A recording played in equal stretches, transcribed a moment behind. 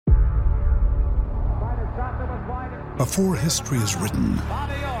Before history is written,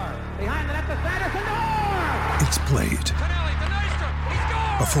 it's played.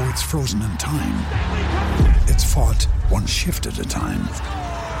 Before it's frozen in time, it's fought one shift at a time.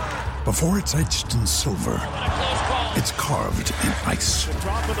 Before it's etched in silver, it's carved in ice.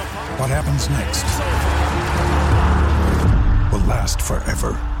 What happens next will last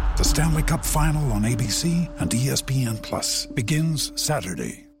forever. The Stanley Cup Final on ABC and ESPN Plus begins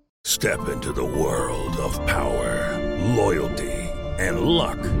Saturday. Step into the world of power, loyalty, and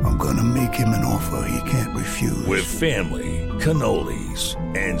luck. I'm gonna make him an offer he can't refuse. With family, cannolis,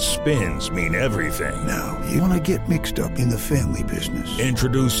 and spins mean everything. Now, you wanna get mixed up in the family business.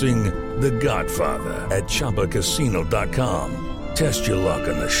 Introducing The Godfather at ChumbaCasino.com. Test your luck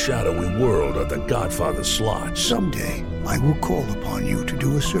in the shadowy world of The Godfather slot. Someday, I will call upon you to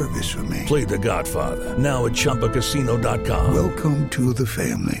do a service for me. Play The Godfather, now at ChumbaCasino.com. Welcome to the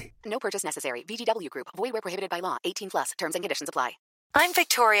family. No purchase necessary. VGW Group. Void where prohibited by law. 18 plus. Terms and conditions apply. I'm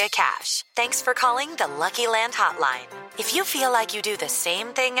Victoria Cash. Thanks for calling the Lucky Land Hotline. If you feel like you do the same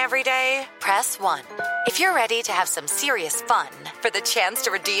thing every day, press 1. If you're ready to have some serious fun for the chance to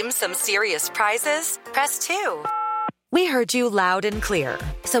redeem some serious prizes, press 2. We heard you loud and clear.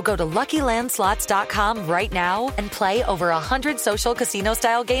 So go to LuckyLandSlots.com right now and play over 100 social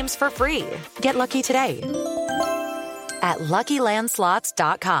casino-style games for free. Get lucky today at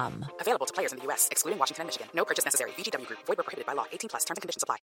LuckyLandSlots.com. Available to players in the U.S., excluding Washington and Michigan. No purchase necessary. VGW Group. Void where prohibited by law. 18 plus. Terms and conditions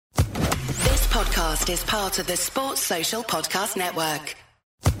apply. This podcast is part of the Sports Social Podcast Network.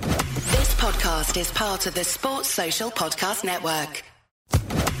 This podcast is part of the Sports Social Podcast Network.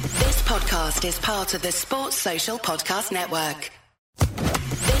 This podcast is part of the Sports Social Podcast Network.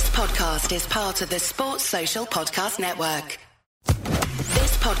 This podcast is part of the Sports Social Podcast Network.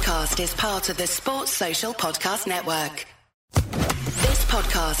 This podcast is part of the Sports Social Podcast Network. This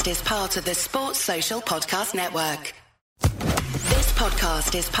podcast is part of the Sports Social Podcast Network. This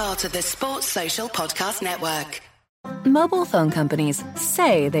podcast is part of the Sports Social Podcast Network. Mobile phone companies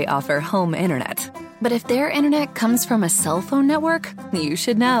say they offer home internet. But if their internet comes from a cell phone network, you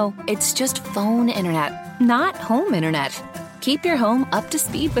should know. It's just phone internet, not home internet. Keep your home up to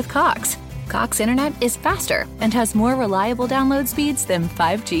speed with Cox. Cox internet is faster and has more reliable download speeds than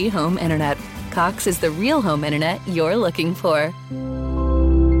 5G home internet. Cox is the real home internet you're looking for.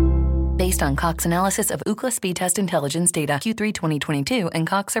 Based on Cox analysis of Ookla speed test intelligence data Q3 2022 and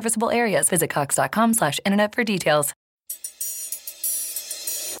Cox serviceable areas, visit cox.com/internet for details.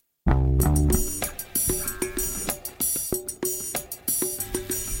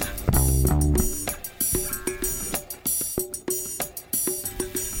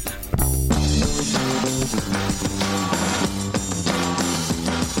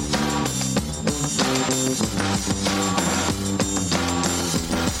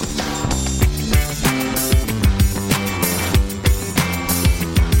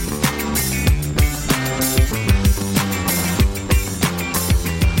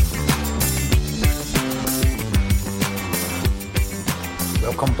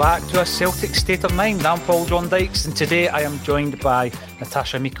 Welcome back to A Celtic State of Mind. I'm Paul John Dykes, and today I am joined by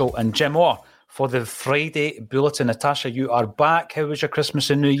Natasha Meikle and Jim Orr for the Friday Bulletin. Natasha, you are back. How was your Christmas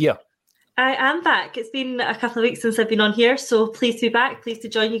and New Year? I am back. It's been a couple of weeks since I've been on here, so pleased to be back. Pleased to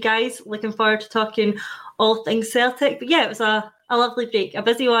join you guys. Looking forward to talking all things Celtic. But yeah, it was a lovely break. A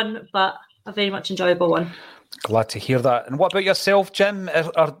busy one, but a very much enjoyable one. Glad to hear that. And what about yourself, Jim?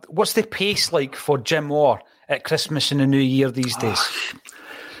 What's the pace like for Jim Orr at Christmas and the New Year these days?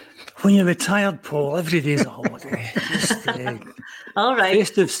 When you're retired, Paul, every day's a holiday. Just, all right.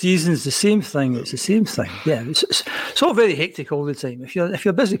 Festive season's the same thing. It's the same thing. Yeah, it's all very hectic all the time. If you're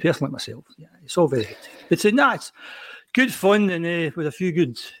a busy person like myself, yeah, it's all very hectic. But it's good fun and with a few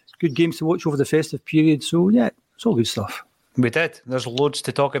good games to watch over the festive period. So yeah, it's all good stuff. We did. There's loads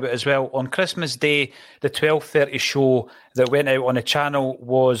to talk about as well. On Christmas Day, the 12:30 show that went out on the channel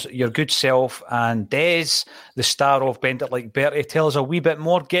was your good self and Des, the star of Bend It Like Bertie. Tell us a wee bit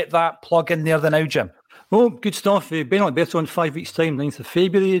more. Get that plug in there the now, Jim. Oh, good stuff. Bend It Like Bertie on 5 weeks' time, 9th of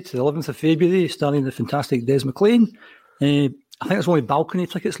February to the 11th of February, starring the fantastic Des McLean. I think there's only balcony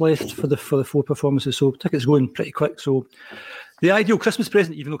tickets left for the 4 performances, so tickets going pretty quick. So the ideal Christmas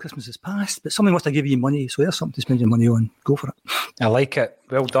present, even though Christmas is past, but something wants to give you money, so there's something to spend your money on. Go for it. I like it.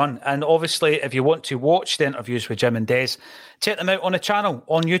 Well done. And obviously, if you want to watch the interviews with Jim and Des, check them out on the channel,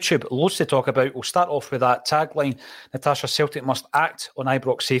 on YouTube. Loads to talk about. We'll start off with that tagline. Natasha, Celtic must act on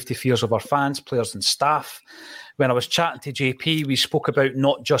Ibrox safety fears of our fans, players and staff. When I was chatting to JP, we spoke about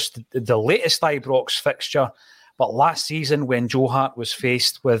not just the latest Ibrox fixture, but last season when Joe Hart was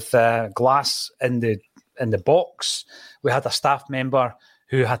faced with glass in the box. We had a staff member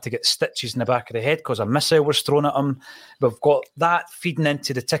who had to get stitches in the back of the head because a missile was thrown at him. We've got that feeding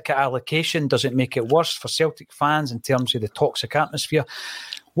into the ticket allocation. Does it make it worse for Celtic fans in terms of the toxic atmosphere?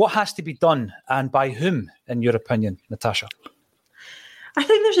 What has to be done, and by whom, in your opinion, Natasha? I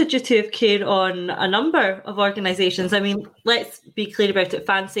think there's a duty of care on a number of organisations. I mean, let's be clear about it.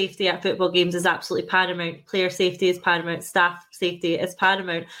 Fan safety at football games is absolutely paramount. Player safety is paramount. Staff safety is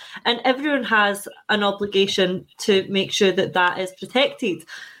paramount. And everyone has an obligation to make sure that that is protected.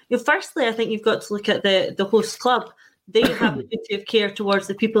 Firstly, I think you've got to look at the host club. They have a duty of care towards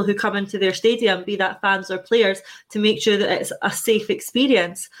the people who come into their stadium, be that fans or players, to make sure that it's a safe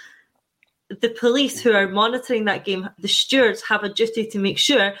experience. The police who are monitoring that game, the stewards, have a duty to make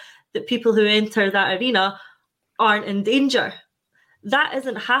sure that people who enter that arena aren't in danger. That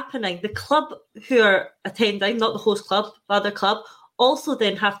isn't happening. The club who are attending, not the host club, the other club, also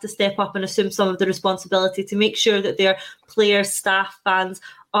then have to step up and assume some of the responsibility to make sure that their players, staff, fans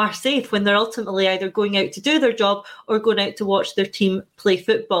are safe when they're ultimately either going out to do their job or going out to watch their team play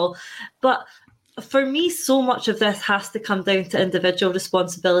football. But for me, so much of this has to come down to individual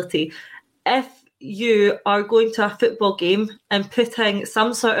responsibility. If you are going to a football game and putting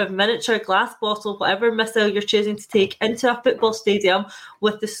some sort of miniature glass bottle, whatever missile you're choosing to take, into a football stadium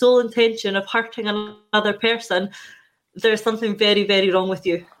with the sole intention of hurting another person, there's something very, very wrong with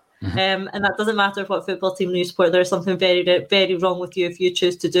you. And that doesn't matter what football team you support. There's something very, very wrong with you if you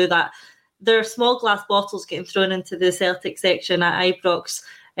choose to do that. There are small glass bottles getting thrown into the Celtic section at Ibrox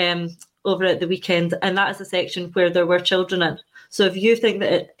over at the weekend, and that is a section where there were children in. So if you think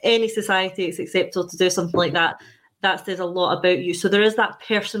that in any society it's acceptable to do something like that, that says a lot about you. So there is that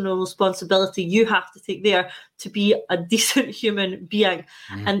personal responsibility you have to take there to be a decent human being.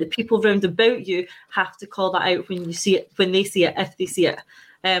 And the people round about you have to call that out when you see it, when they see it, if they see it.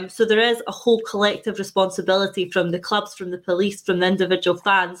 So there is a whole collective responsibility from the clubs, from the police, from the individual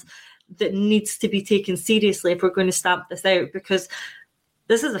fans that needs to be taken seriously if we're going to stamp this out, because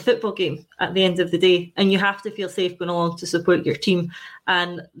this is a football game at the end of the day, and you have to feel safe going along to support your team.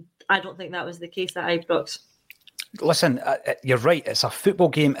 And I don't think that was the case at Ibrox. Listen, you're right. It's a football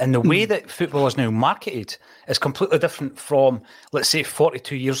game, and the way that football is now marketed is completely different from, let's say,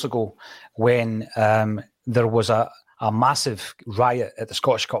 42 years ago when there was a massive riot at the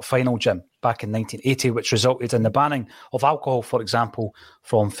Scottish Cup final, Jim, back in 1980, which resulted in the banning of alcohol, for example,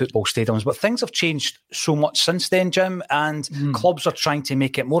 from football stadiums. But things have changed so much since then, Jim, and clubs are trying to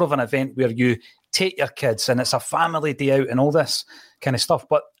make it more of an event where you take your kids and it's a family day out and all this kind of stuff.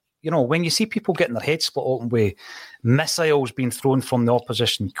 But, you know, when you see people getting their heads split open with missiles being thrown from the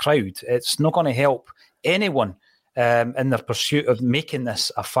opposition crowd, it's not going to help anyone in their pursuit of making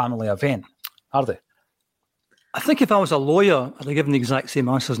this a family event, are they? I think if I was a lawyer, I'd have given the exact same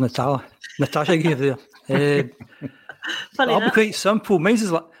answer as Natasha gave there. Funny I'll that. be quite simple. Mine's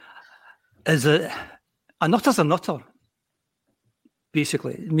is a nutter's a nutter,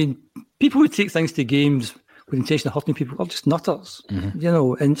 basically. I mean, people who take things to games with the intention of hurting people are just nutters, you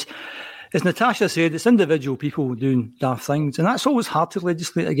know. And as Natasha said, it's individual people doing daft things, and that's always hard to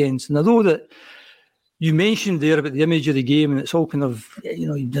legislate against. And although that you mentioned there about the image of the game, and it's all kind of, you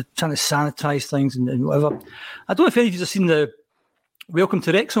know, you're trying to sanitise things and whatever. I don't know if any of you have seen the Welcome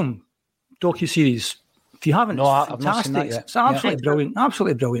to Wrexham docu-series. If you haven't, no, I've not seen that yet. It's absolutely brilliant,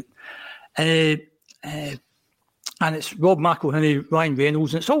 absolutely brilliant. And it's Rob McElhenney, Ryan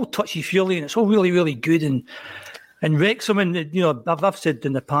Reynolds, and it's all touchy-feely, and it's all really, really good. And Wrexham, and you know, I've said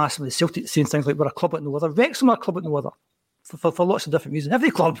in the past, with Celtic saying things like we're a club at no other. Wrexham are a club at no other for lots of different reasons.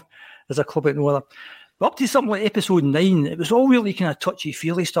 Every club is a club at no other. But up to something like episode 9, it was all really kind of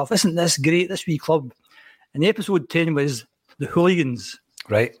touchy-feely stuff. Isn't this great, this wee club? And episode 10 was the hooligans.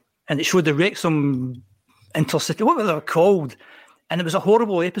 Right. And it showed the Wrexham Intercity, what were they called? And it was a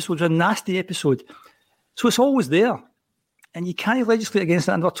horrible episode, it was a nasty episode. So it's always there. And you can't legislate against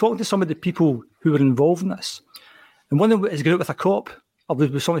that. And we're talking to some of the people who were involved in this. And one of them is going out with a cop, or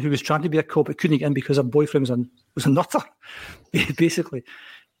with someone who was trying to be a cop but couldn't get in because her boyfriend was a nutter, basically.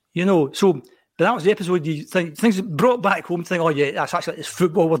 You know, so... But that was the episode you think things brought back home to think, oh yeah, that's actually it's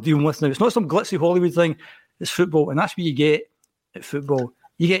football we're dealing with now. It's not some glitzy Hollywood thing, it's football. And that's what you get at football.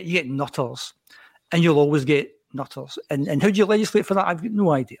 You get nutters. And you'll always get nutters. And how do you legislate for that? I've got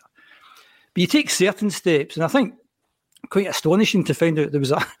no idea. But you take certain steps, and I think quite astonishing to find out there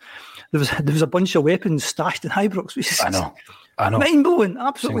was a bunch of weapons stashed in Ibrox, which is I know. Mind-blowing,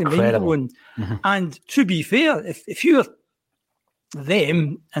 absolutely mind-blowing. And to be fair, if you're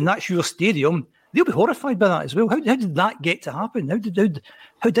them and that's your stadium, they'll be horrified by that as well. How did that get to happen? How did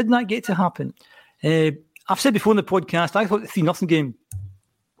that get to happen? I've said before in the podcast, I thought the 3-0 game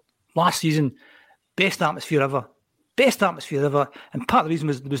last season, best atmosphere ever. best atmosphere ever, and part of the reason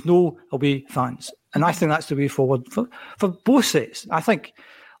was there was no away fans. And I think that's the way forward for both sets. I think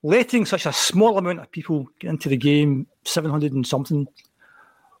letting such a small amount of people get into the game, 700 and something.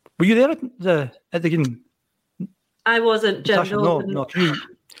 Were you there at the game? I wasn't, Jim. No.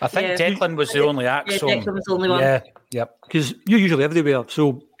 I think Declan was the only act. Yeah, Declan was the only one. Yeah, yep. Because you're usually everywhere.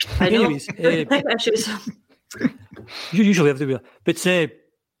 So, anyways, you're usually everywhere. But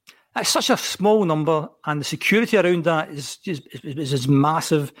it's such a small number, and the security around that is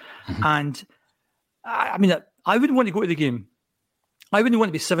massive. Mm-hmm. And I mean, I wouldn't want to go to the game. I wouldn't want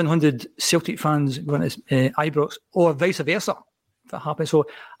to be 700 Celtic fans going to Ibrox, or vice versa, if it happens. So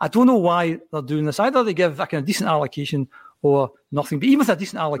I don't know why they're doing this. Either they give a kind of decent allocation or nothing. But even with a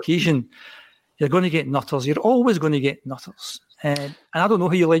decent allocation, you're going to get nutters. You're always going to get nutters. And I don't know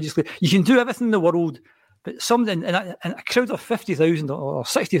how you legislate. You can do everything in the world, but something in a crowd of 50,000 or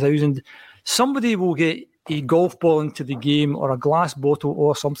 60,000, somebody will get a golf ball into the game or a glass bottle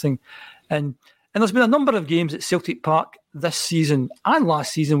or something. And there's been a number of games at Celtic Park this season and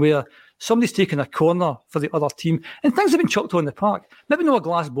last season where somebody's taken a corner for the other team and things have been chucked on the park. Maybe not a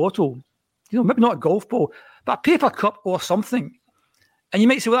glass bottle, maybe not a golf ball, but a paper cup or something. And you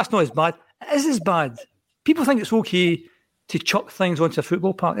might say, well, that's not as bad. It is as bad. People think it's okay to chuck things onto a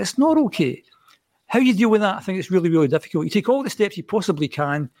football park. It's not okay. How you deal with that, I think it's really, really difficult. You take all the steps you possibly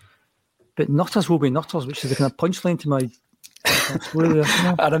can, but nutters will be nutters, which is the kind of punchline to my story.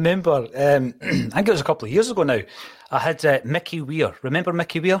 I remember, I think it was a couple of years ago now, I had Mickey Weir. Remember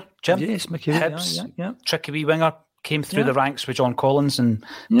Mickey Weir, Jim? Yes, Mickey Weir, yeah. Tricky wee winger, came through the ranks with John Collins and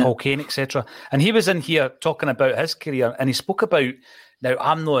Paul Kane, etc. And he was in here talking about his career, and he spoke about, now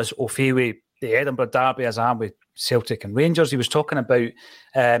I'm not as au fait with the Edinburgh Derby as I am with Celtic and Rangers. He was talking about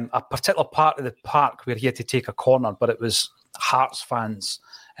a particular part of the park where he had to take a corner, but it was Hearts fans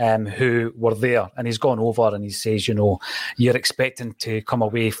who were there, and he's gone over and he says, you're expecting to come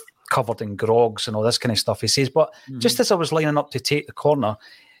away covered in grogs and all this kind of stuff. He says, but just as I was lining up to take the corner,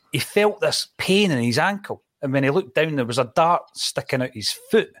 he felt this pain in his ankle. And when he looked down, there was a dart sticking out his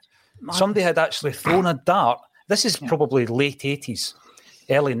foot. Somebody had actually thrown a dart. This is probably late 80s,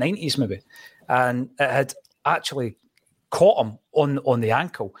 early 90s maybe. And it had actually caught him on the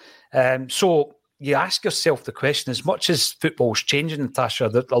ankle. So you ask yourself the question, as much as football's changing, Natasha,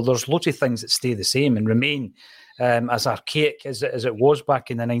 there's loads of things that stay the same and remain as archaic as it was back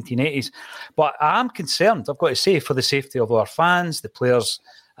in the 1980s. But I am concerned, I've got to say, for the safety of our fans, the players,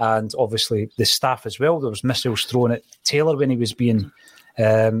 and obviously the staff as well. There was missiles thrown at Taylor when he was being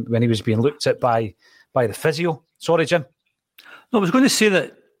looked at by the physio. Sorry, Jim. No, I was going to say that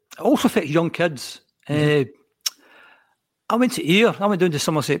it also affects young kids. I went to Ayr. I went down to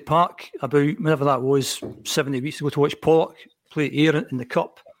Somerset Park about whenever that was, 7 8 weeks ago, to watch Pollock play Ayr in the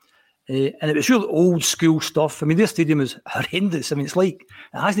Cup. And it was really old school stuff. I mean, their stadium is horrendous. I mean, it's like,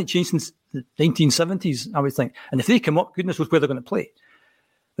 it hasn't changed since the 1970s, I would think. And if they come up, goodness knows where they're going to play.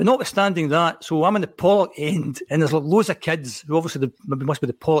 But notwithstanding that, so I'm in the Pollock end, and there's loads of kids who obviously must be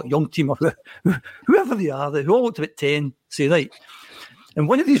the Pollock young team, or whoever they are, who all looked about 10, say, right. And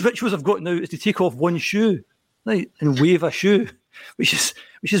one of these rituals I've got now is to take off one shoe, right, and wave a shoe, which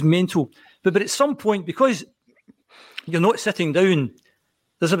is mental. But at some point, because you're not sitting down,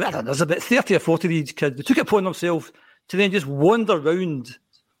 there's about 30 or 40 of these kids who took it upon themselves to then just wander round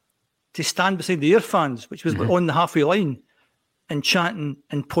to stand beside the Ayr fans, which was on the halfway line, and chanting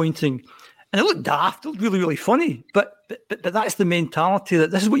and pointing. And it looked daft, it looked really, really funny. But that's the mentality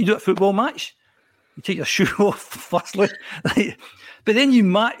that this is what you do at a football match. You take your shoe off, firstly. Right? But then you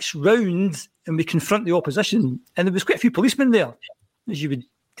march round and we confront the opposition. And there was quite a few policemen there, as you would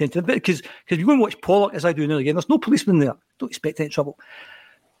tend to. Because you go and watch Pollock, as I do now and again, there's no policemen there. Don't expect any trouble.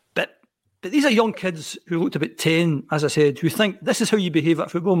 But these are young kids who looked about 10, as I said, who think this is how you behave at a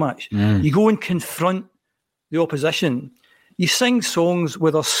football match. You go and confront the opposition. You sing songs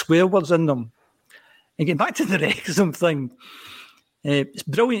with there's swear words in them. And getting back to the Wrexham thing, it's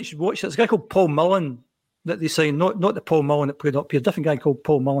brilliant. You should watch it. There's a guy called Paul Mullen that they signed, not the Paul Mullen that played up here, a different guy called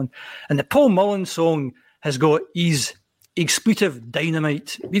Paul Mullen. And the Paul Mullen song has got his expletive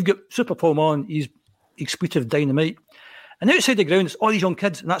dynamite. We've got Super Paul Mullen, his expletive dynamite. And outside the ground, it's all these young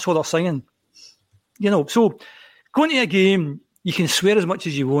kids, and that's what they're singing. So going to a game, you can swear as much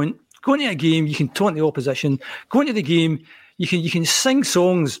as you want. Going to a game, you can taunt the opposition. Going to the game, you can sing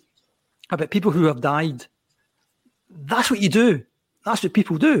songs about people who have died. That's what you do. That's what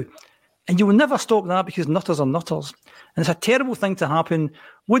people do. And you will never stop that because nutters are nutters. And it's a terrible thing to happen.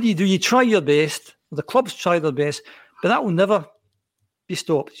 What do? You try your best. The clubs try their best, but that will never be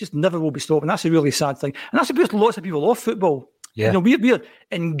stopped. It just never will be stopped. And that's a really sad thing. And that's because lots of people off football. Yeah. We're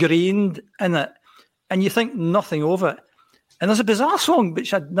ingrained in it. and you think nothing of it. And there's a bizarre song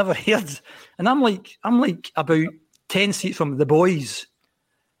which I'd never heard, and I'm like about 10 seats from The Boys,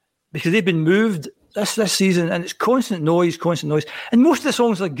 because they've been moved this season, and it's constant noise. And most of the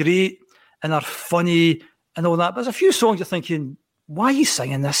songs are great and are funny and all that, but there's a few songs you're thinking, why are you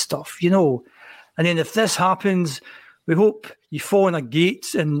singing this stuff, And then if this happens, we hope you fall in a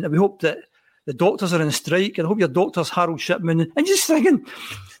gate, and we hope that the doctors are in strike, and I hope your doctor's Harold Shipman. And just thinking,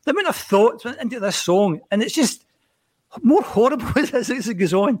 the amount of thought went into this song, and it's just more horrible as it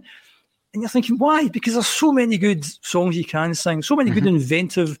goes on. And you're thinking, why? Because there's so many good songs you can sing, so many good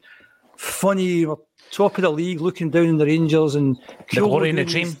inventive, funny, top of the league, looking down on the Rangers, and The Glory in the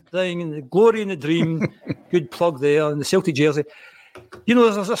Dream. And The Glory in the Dream, good plug there, and the Celtic jersey.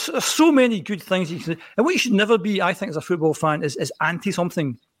 There's so many good things you can say. And what you should never be, I think, as a football fan, is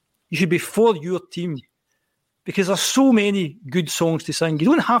anti-something. You should be for your team, because there's so many good songs to sing. You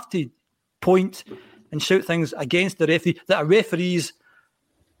don't have to point and shout things against the referee, that a referee's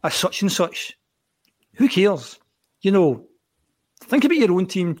a such and such. Who cares? Think about your own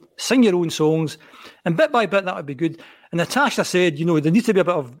team, sing your own songs, and bit by bit that would be good. And Natasha said, there needs to be a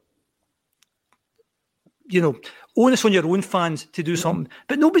bit of, onus on your own fans to do something.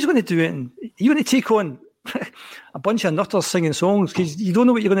 But nobody's going to do it. And you're going to take on a bunch of nutters singing songs because you don't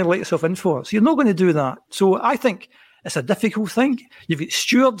know what you're going to let yourself in for. So you're not going to do that. So I think it's a difficult thing. You've got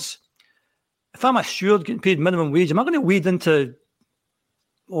stewards. If I'm a steward getting paid minimum wage, am I going to wade into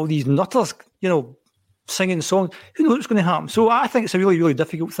all these nutters, singing songs? Who knows what's going to happen? So I think it's a really, really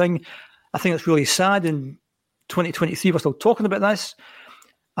difficult thing. I think it's really sad in 2023 we're still talking about this.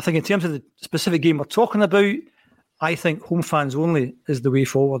 I think in terms of the specific game we're talking about, I think home fans only is the way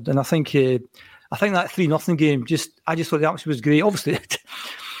forward. And I think that 3-0 game, I just thought the atmosphere was great. Obviously,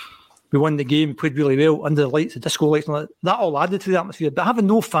 we won the game, played really well under the lights, the disco lights, and that all added to the atmosphere. But having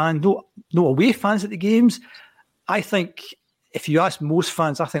no away fans at the games, I think if you ask most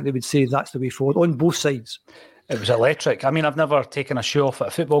fans, I think they would say that's the way forward on both sides. It was electric. I mean, I've never taken a shoe off at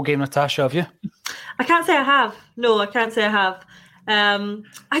a football game, Natasha, have you? I can't say I have. No, I can't say I have.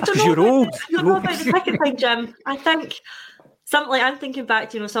 I don't know. You're old. I don't know about the second thing, Jim. I think I'm thinking back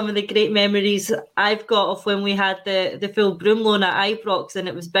to some of the great memories I've got of when we had the full broom loan at Ibrox, and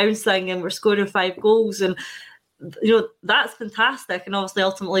it was bouncing and we're scoring 5 goals, and that's fantastic, and obviously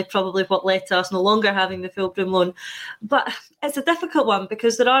ultimately probably what led to us no longer having the full broom loan. But it's a difficult one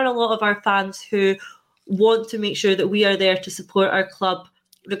because there are a lot of our fans who want to make sure that we are there to support our club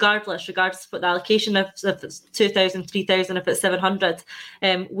regardless of what the allocation, if it's 2,000, 3,000, if it's 700,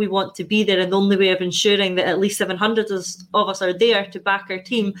 we want to be there. And the only way of ensuring that at least 700 of us are there to back our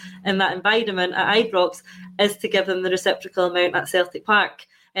team in that environment at Ibrox is to give them the reciprocal amount at Celtic Park.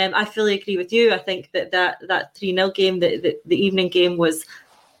 I fully agree with you. I think that 3-0 game, the evening game, was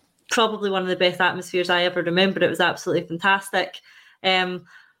probably one of the best atmospheres I ever remember. It was absolutely fantastic. But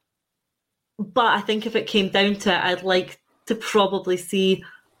I think if it came down to it, I'd like to probably see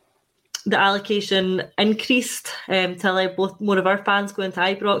the allocation increased to allow more of our fans go into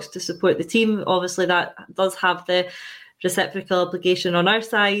Ibrox to support the team. Obviously, that does have the reciprocal obligation on our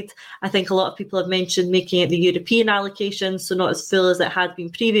side. I think a lot of people have mentioned making it the European allocation, so not as full as it had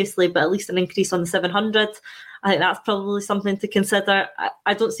been previously, but at least an increase on the 700. I think that's probably something to consider.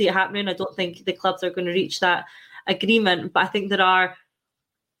 I don't see it happening. I don't think the clubs are going to reach that agreement, but I think there are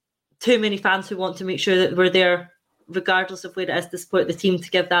too many fans who want to make sure that we're there regardless of where it is to support the team, to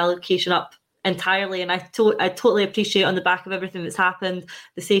give the allocation up entirely. And I totally appreciate, on the back of everything that's happened,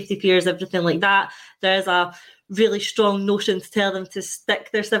 the safety fears, everything like that, there's a really strong notion to tell them to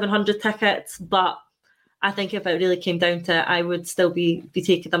stick their 700 tickets. But I think if it really came down to it, I would still be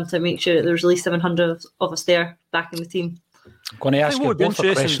taking them to make sure that there's at least 700 of us there backing the team. I'm going to ask you both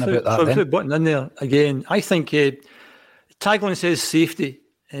a question about that. Button in there again. I think tagline says safety,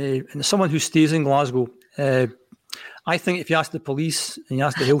 and as someone who stays in Glasgow, I think if you ask the police and you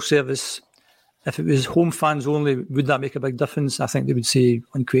ask the health service if it was home fans only, would that make a big difference? I think they would say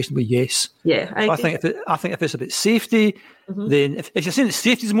unquestionably yes. Yeah, I think if it's about safety, then if you're saying that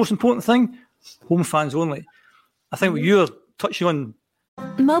safety is the most important thing, home fans only. I think what you're touching on.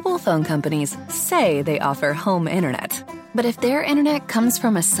 Mobile phone companies say they offer home internet. But if their internet comes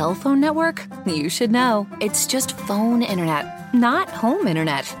from a cell phone network, you should know. It's just phone internet, not home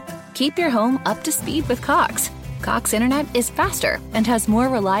internet. Keep your home up to speed with Cox. Cox internet is faster and has more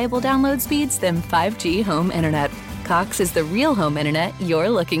reliable download speeds than 5G home internet. Cox is the real home internet you're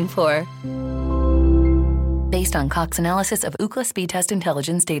looking for. Based on Cox analysis of Ookla speed test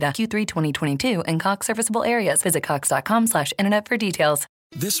intelligence data Q3 2022 and Cox serviceable areas, visit cox.com/internet for details.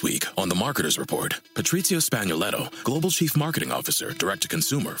 This week on The Marketer's Report, Patrizio Spagnoletto, Global Chief Marketing Officer,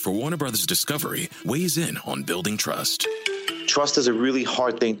 Direct-to-Consumer for Warner Brothers Discovery, weighs in on building trust. Trust is a really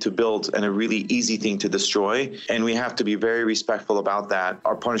hard thing to build and a really easy thing to destroy, and we have to be very respectful about that.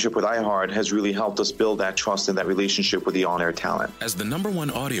 Our partnership with iHeart has really helped us build that trust and that relationship with the on-air talent. As the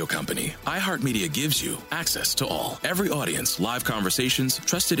 #1 audio company, iHeartMedia gives you access to all. Every audience, live conversations,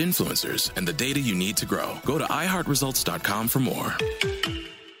 trusted influencers, and the data you need to grow. Go to iHeartResults.com for more.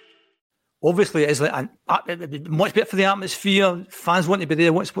 Obviously, it's like much better for the atmosphere. Fans want to be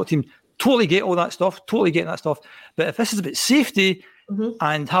there, want to support the team. Totally get all that stuff. Totally getting that stuff. But if this is about safety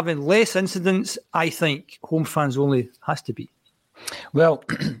and having less incidents, I think home fans only has to be. Well,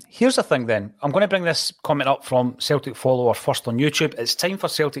 here's the thing then. I'm going to bring this comment up from Celtic follower first on YouTube. It's time for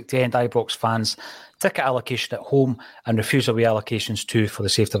Celtic to end Ibrox fans' ticket allocation at home and refuse away allocations too for the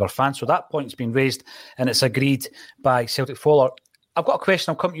safety of our fans. So that point's been raised and it's agreed by Celtic follower. I've got a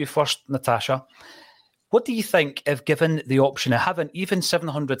question. I'll come to you first, Natasha. What do you think if given the option of having even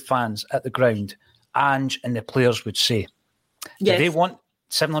 700 fans at the ground, Ange and the players would say? Yes. Do they want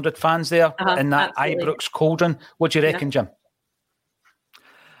 700 fans there in that absolutely. Ibrox cauldron? What do you reckon, Jim?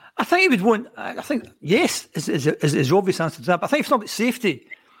 I think he would want, I think, yes, is the obvious answer to that. But I think if it's not about safety,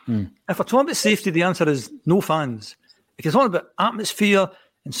 if we're talking about safety, the answer is no fans. If you're talking about atmosphere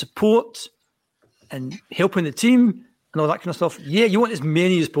and support and helping the team and all that kind of stuff, yeah, you want as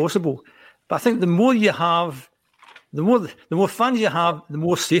many as possible. But I think the more you have, the more fans you have, the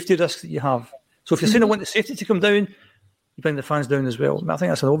more safety risks that you have. So if you're saying I want the safety to come down, you bring the fans down as well. I think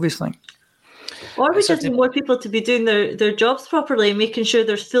that's an obvious thing. Or we just need more people to be doing their jobs properly and making sure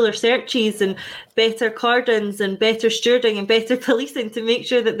there's fuller searches and better cordons and better stewarding and better policing to make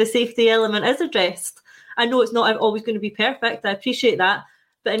sure that the safety element is addressed. I know it's not always going to be perfect. I appreciate that.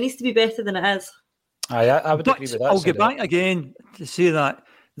 But it needs to be better than it is. I would agree with that. I'll get back again to say that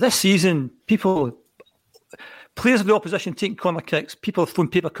this season, players of the opposition taking corner kicks, people have thrown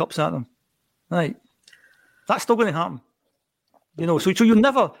paper cups at them. Right. That's still going to happen. You know, so you'll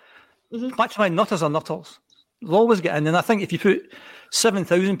never, that's why nutters are nutters. They'll always get in. And I think if you put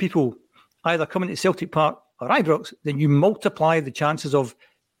 7,000 people either coming to Celtic Park or Ibrox, then you multiply the chances of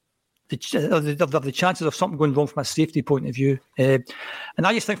the chances of something going wrong from a safety point of view. And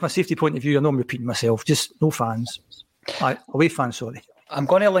I just think from a safety point of view, I know I'm repeating myself, just no fans. Away fans, sorry. I'm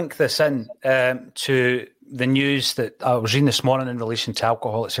going to link this in to the news that I was reading this morning in relation to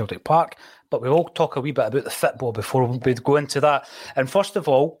alcohol at Celtic Park, but we'll talk a wee bit about the football before we go into that. And first of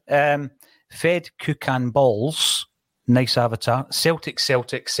all, Fed Kukan Balls, nice avatar, Celtic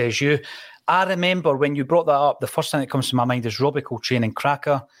says you. I remember when you brought that up, the first thing that comes to my mind is Robbie Coltrane and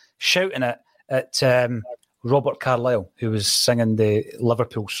Cracker shouting it at Robert Carlyle, who was singing the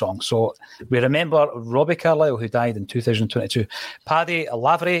Liverpool song. So we remember Robbie Carlyle, who died in 2022. Paddy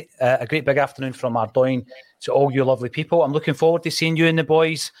Lavery, a great big afternoon from Ardoyne to all you lovely people. I'm looking forward to seeing you and the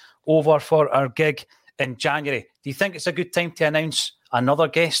boys over for our gig in January. Do you think it's a good time to announce another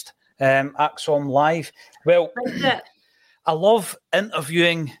guest, Axom Live? Well, I love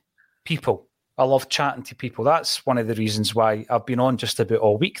interviewing people. I love chatting to people. That's one of the reasons why I've been on just about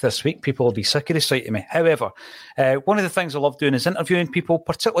all week this week. People will be sick of the sight of me. However, one of the things I love doing is interviewing people,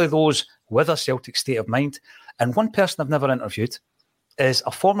 particularly those with a Celtic state of mind. And one person I've never interviewed is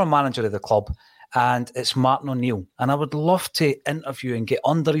a former manager of the club, and it's Martin O'Neill. And I would love to interview and get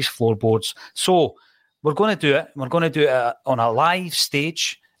under his floorboards. So we're going to do it. We're going to do it on a live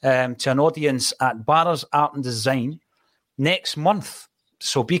stage to an audience at Barra's Art and Design next month.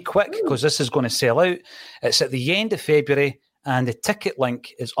 So be quick because this is going to sell out. It's at the end of February and the ticket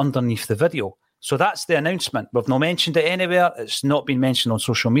link is underneath the video. So that's the announcement. We've not mentioned it anywhere. It's not been mentioned on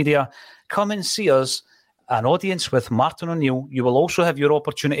social media. Come and see us, an audience with Martin O'Neill. You will also have your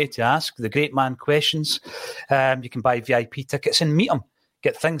opportunity to ask the great man questions. You can buy VIP tickets and meet him.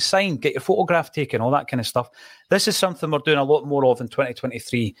 Get things signed, get your photograph taken, all that kind of stuff. This is something we're doing a lot more of in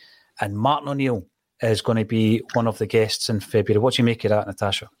 2023. And Martin O'Neill is going to be one of the guests in February. What do you make of that,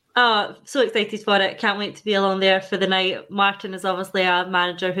 Natasha? Oh, so excited for it. Can't wait to be along there for the night. Martin is obviously a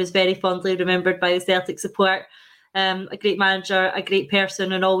manager who's very fondly remembered by the Celtic support. A great manager, a great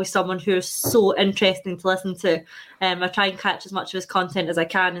person, and always someone who's so interesting to listen to. I try and catch as much of his content as I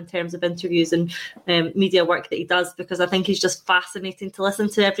can in terms of interviews and media work that he does, because I think he's just fascinating to listen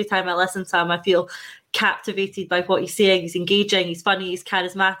to. Every time I listen to him, I feel captivated by what he's saying. He's engaging, he's funny, he's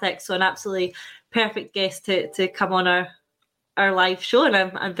charismatic. So an absolutely perfect guest to come on our live show, and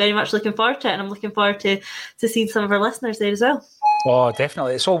I'm very much looking forward to it, and I'm looking forward to seeing some of our listeners there as well. Oh,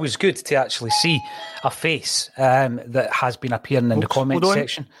 definitely. It's always good to actually see a face that has been appearing in the comment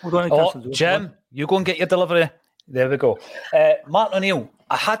section. Jim, you go and get your delivery. There we go. Martin O'Neill,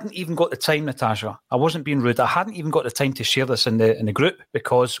 I hadn't even got the time, Natasha. I wasn't being rude. I hadn't even got the time to share this in the group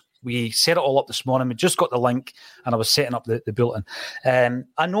because we set it all up this morning. We just got the link and I was setting up the bulletin.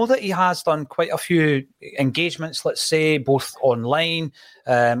 I know that he has done quite a few engagements, let's say, both online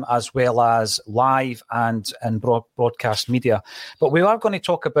as well as live and broadcast media. But we are going to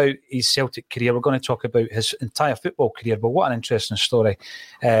talk about his Celtic career. We're going to talk about his entire football career. But what an interesting story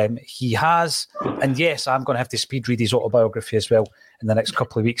he has. And yes, I'm going to have to speed read his autobiography as well in the next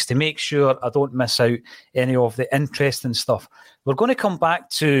couple of weeks to make sure I don't miss out any of the interesting stuff. We're going to come back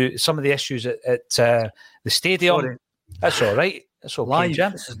to some of the issues at the stadium. Sorry. That's all right. It's okay, live.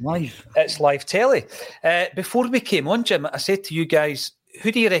 Jim. This is live. It's live telly. Before we came on, Jim, I said to you guys,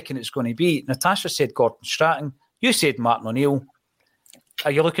 who do you reckon it's going to be? Natasha said Gordon Stratton. You said Martin O'Neill.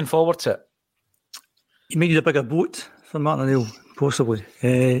 Are you looking forward to it? You may need a bigger boat for Martin O'Neill, possibly.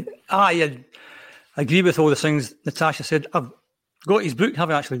 I agree with all the things Natasha said. I've got his book,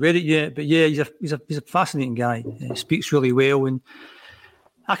 haven't actually read it yet, but yeah, he's a fascinating guy. He speaks really well, and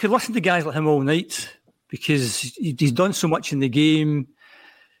I could listen to guys like him all night because he's done so much in the game,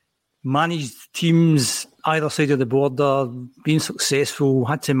 managed teams either side of the border, been successful,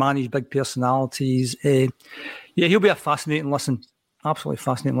 had to manage big personalities. Yeah, he'll be a fascinating listen. Absolutely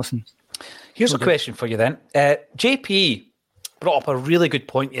fascinating listen. Here's a question for you then. JP brought up a really good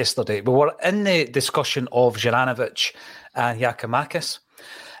point yesterday. We were in the discussion of Juranovic and Giakoumakis,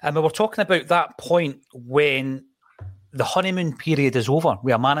 and we were talking about that point when the honeymoon period is over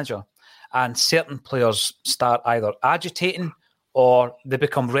with a manager and certain players start either agitating or they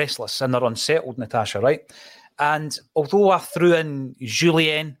become restless and they're unsettled, Natasha, right? And although I threw in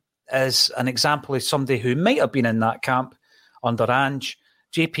Julien as an example of somebody who might have been in that camp under Ange,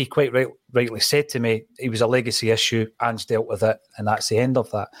 JP quite rightly said to me it was a legacy issue. Ange dealt with it, and that's the end of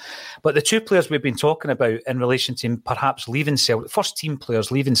that. But the two players we've been talking about in relation to perhaps leaving Celtic, first team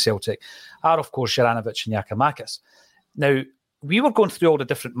players leaving Celtic, are of course Juranovic and Giakoumakis. Now, we were going through all the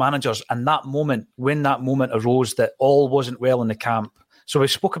different managers, and that moment, when that moment arose that all wasn't well in the camp. So we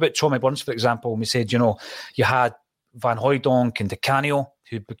spoke about Tommy Burns, for example, and we said, you had Van Hooijdonk and Di Canio,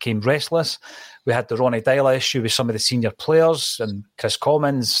 who became restless. We had the Ronnie Deila issue with some of the senior players, and Chris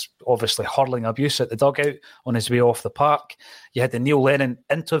Commons obviously hurling abuse at the dugout on his way off the park. You had the Neil Lennon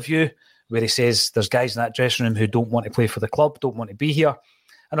interview where he says there's guys in that dressing room who don't want to play for the club, don't want to be here.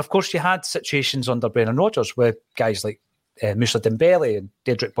 And of course, you had situations under Brendan Rodgers with guys like Moussa Dembele and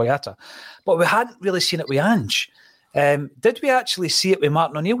Dedrick Boyata. But we hadn't really seen it with Ange. Did we actually see it with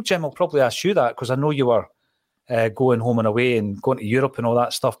Martin O'Neill? Jim, I'll probably ask you that because I know you were going home and away and going to Europe and all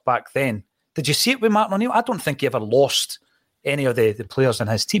that stuff back then. Did you see it with Martin O'Neill? I don't think he ever lost any of the players in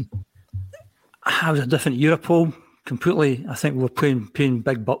his team. I was a different Europol completely. I think we were paying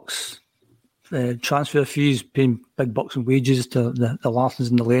big bucks, transfer fees, paying big bucks in wages to the Larsons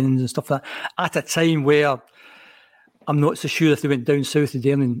and the Lennons and stuff like that. At a time where I'm not so sure if they went down south they'd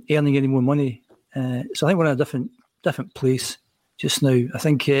earning any more money. So I think we're in a different place just now. I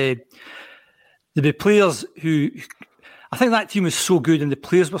think there'd be players who... I think that team was so good and the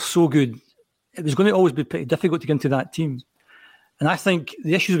players were so good, it was going to always be pretty difficult to get into that team. And I think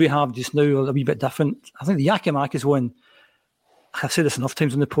the issues we have just now are a wee bit different. I think the Giakoumakis one, I've said this enough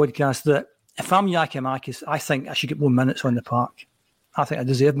times on the podcast, that if I'm Giakoumakis, I think I should get more minutes on the park. I think I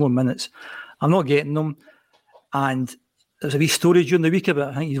deserve more minutes. I'm not getting them. And there's a wee story during the week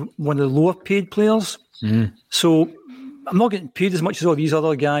about, I think he's one of the lower paid players. Mm. So I'm not getting paid as much as all these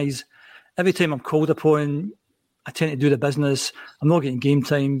other guys. Every time I'm called upon, I tend to do the business. I'm not getting game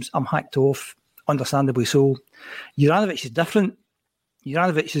times. I'm hacked off, understandably so. Juranovic is different.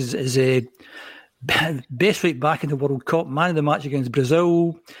 Juranovic is a best right back in the World Cup, man of the match against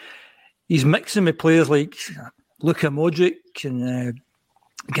Brazil. He's mixing with players like Luka Modric and a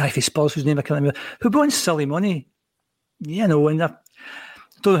guy for Spurs whose name I can't remember, who brought in silly money. And I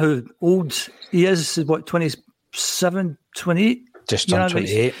don't know how old he is, what, 27, 28? Just turned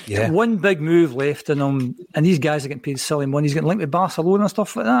 28, yeah. One big move left in him, and these guys are getting paid silly money. He's getting linked with Barcelona and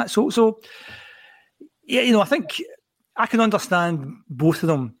stuff like that. So yeah, I think I can understand both of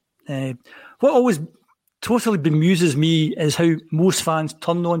them. What always totally bemuses me is how most fans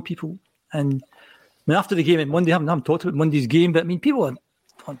turn on people. And after the game on Monday, I haven't talked about Monday's game, but people are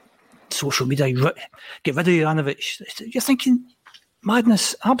on social media, get rid of Juranovic. You're thinking,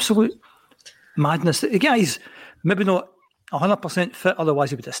 madness, absolute madness. The guy's maybe not 100% fit, otherwise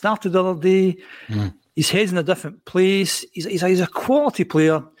he would have started the other day. Mm. His head's in a different place. He's a quality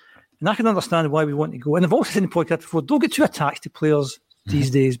player, and I can understand why we want to go. And I've also said in the podcast before, don't get too attached to players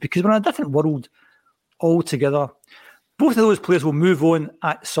these days because we're in a different world altogether. Both of those players will move on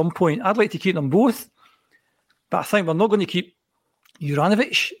at some point. I'd like to keep them both, But I think we're not going to keep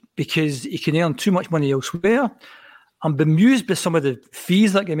Juranovic because he can earn too much money elsewhere. I'm bemused by some of the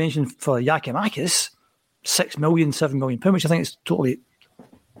fees that I mentioned for Giakoumakis, £6 million, £7 million, which I think is totally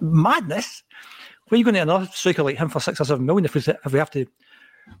madness. Where are you going to earn another striker like him for £6 or £7 million if we have to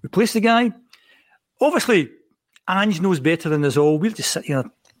replace the guy? Obviously, Ange knows better than us all. We're just sitting on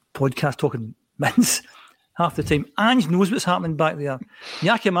a podcast talking mince half the time. Ange knows what's happening back there.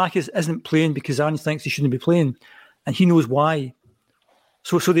 Giakoumakis isn't playing because Ange thinks he shouldn't be playing, and he knows why.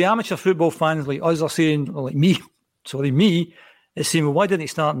 So the amateur football fans like us are saying, or like me, is saying, well, why didn't he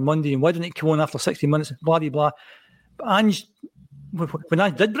start on Monday and why didn't he come on after 60 minutes, blah, blah, blah. But Ange, when I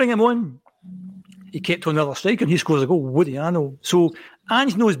did bring him on, he kept on another striker and he scores a goal. What do I know? So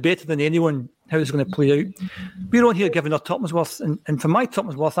Ange knows better than anyone how it's going to play out. We're on here giving our tuppence worth, and for my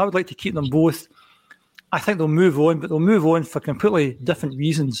tuppence worth, I would like to keep them both. I think they'll move on, but they'll move on for completely different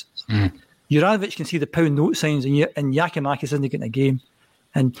reasons. Juranovic can see the pound note signs, and Giakoumakis isn't getting a game.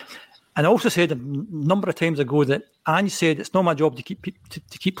 And I also said a number of times ago that Ange said it's not my job to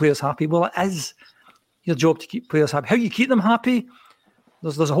keep players happy. Well, it is your job to keep players happy. How you keep them happy?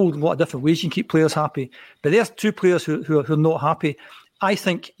 There's a whole lot of different ways you can keep players happy. But there's two players who are not happy. I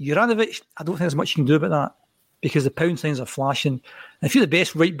think Juranovic, I don't think there's much you can do about that because the pound signs are flashing. And if you're the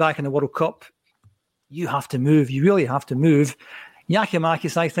best right back in the World Cup, you have to move. You really have to move.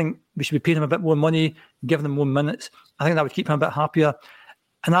 Giakoumakis, I think we should be paying him a bit more money, giving him more minutes. I think that would keep him a bit happier.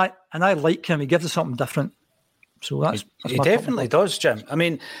 And I like him. He gives us something different. So that's he definitely does, Jim. I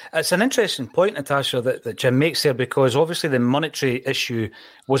mean, it's an interesting point, Natasha, that Jim makes there, because obviously the monetary issue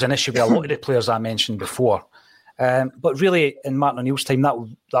was an issue with a lot of the players I mentioned before. But really, in Martin O'Neill's time,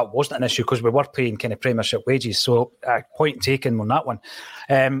 that wasn't an issue because we were paying kind of Premiership wages. So point taken on that one.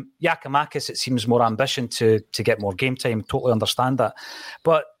 Giakoumakis, it seems more ambition to get more game time. Totally understand that.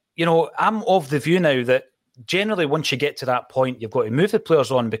 But, you know, I'm of the view now that generally once you get to that point, you've got to move the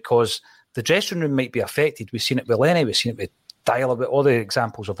players on because the dressing room might be affected. We've seen it with Lenny, we've seen it with Dial, about all the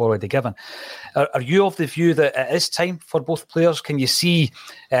examples I've already given. Are you of the view that it is time for both players? Can you see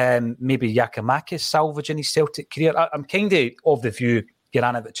maybe Giakoumakis salvaging his Celtic career? I'm kind of the view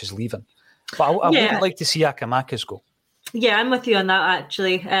Juranovic is leaving. But I wouldn't like to see Giakoumakis go. Yeah, I'm with you on that,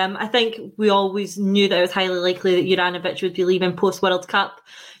 actually. I think we always knew that it was highly likely that Juranovic would be leaving post-World Cup.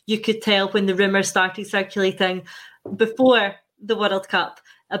 You could tell when the rumours started circulating before the World Cup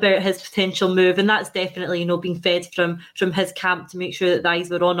about his potential move, and that's definitely, being fed from his camp to make sure that the eyes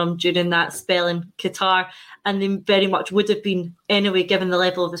were on him during that spell in Qatar, and they very much would have been anyway, given the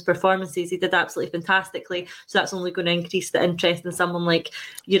level of his performances. He did absolutely fantastically, so that's only going to increase the interest in someone like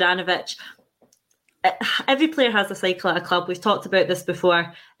Juranovic. Every player has a cycle at a club. We've talked about this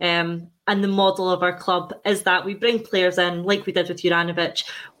before, and the model of our club is that we bring players in, like we did with Juranovic,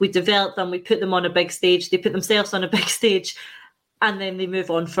 we develop them, we put them on a big stage, they put themselves on a big stage, and then they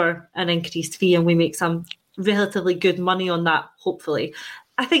move on for an increased fee and we make some relatively good money on that, hopefully.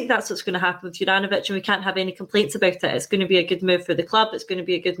 I think that's what's going to happen with Juranovic, and we can't have any complaints about it. It's going to be a good move for the club. It's going to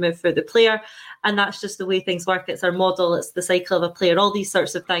be a good move for the player. And that's just the way things work. It's our model. It's the cycle of a player, all these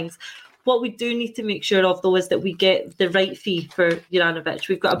sorts of things. What we do need to make sure of, though, is that we get the right fee for Juranovic.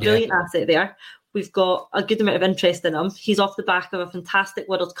 We've got a brilliant asset there. We've got a good amount of interest in him. He's off the back of a fantastic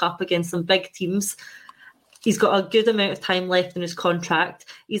World Cup against some big teams. He's got a good amount of time left in his contract.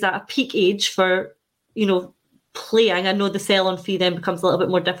 He's at a peak age for, playing. I know the sell-on fee then becomes a little bit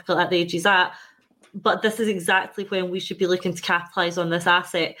more difficult at the age he's at, but this is exactly when we should be looking to capitalise on this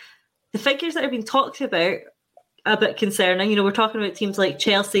asset. The figures that are being talked about are a bit concerning. We're talking about teams like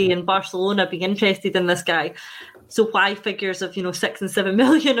Chelsea and Barcelona being interested in this guy. So why figures of, 6 and 7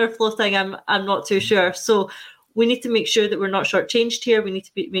 million are floating, I'm not too sure. So we need to make sure that we're not shortchanged here. We need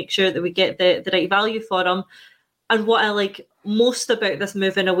to make sure that we get the right value for him. And what I like most about this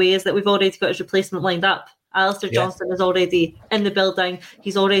move in a way is that we've already got his replacement lined up. Alistair Johnston is already in the building.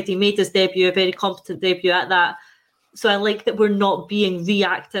 He's already made his debut, a very competent debut at that. So I like that we're not being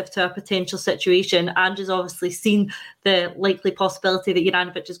reactive to a potential situation. Andrew's obviously seen the likely possibility that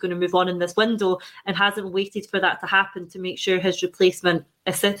Juranovic is going to move on in this window and hasn't waited for that to happen to make sure his replacement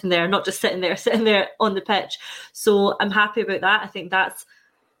is sitting there, not just sitting there on the pitch. So I'm happy about that. I think that's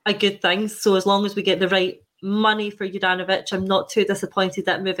a good thing. So as long as we get the right money for Juranovic, I'm not too disappointed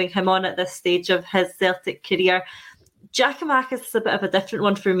at moving him on at this stage of his Celtic career. Giakoumakis is a bit of a different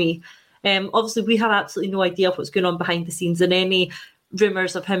one for me. Obviously, we have absolutely no idea what's going on behind the scenes, and any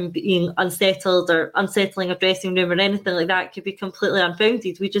rumours of him being unsettled or unsettling a dressing room or anything like that could be completely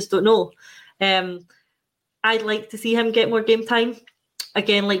unfounded. We just don't know. I'd like to see him get more game time.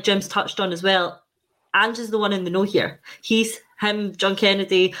 Again, like Jim's touched on as well, Ange is the one in the know here. He's him, John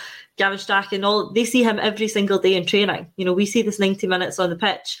Kennedy, Gavin Strachan, they see him every single day in training. We see this 90 minutes on the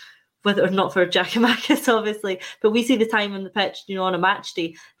pitch, whether or not for Giakoumakis, obviously, but we see the time on the pitch, on a match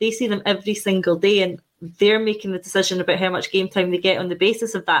day. They see them every single day, and they're making the decision about how much game time they get on the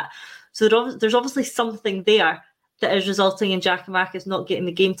basis of that. So there's obviously something there that is resulting in Giakoumakis not getting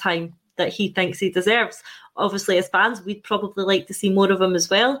the game time that he thinks he deserves. Obviously, as fans, we'd probably like to see more of him as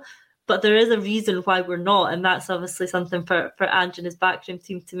well, but there is a reason why we're not, and that's obviously something for Ange and his backroom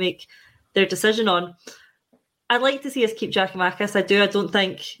team to make their decision on. I'd like to see us keep Giakoumakis. I do. I don't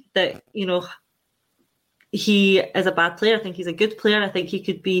think that, he is a bad player. I think he's a good player. I think he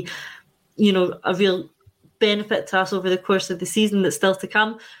could be, a real benefit to us over the course of the season that's still to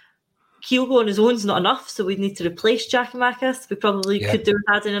come. Kyogo on his own is not enough, so we need to replace Giakoumakis. We probably could do with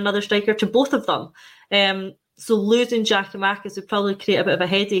adding another striker to both of them. So losing Giakoumakis would probably create a bit of a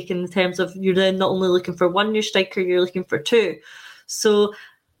headache in terms of you're then not only looking for one new striker, you're looking for two. So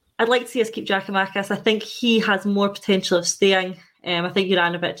I'd like to see us keep Giakoumakis. I think he has more potential of staying. I think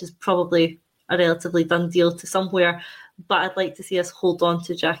Juranovic is probably a relatively done deal to somewhere, but I'd like to see us hold on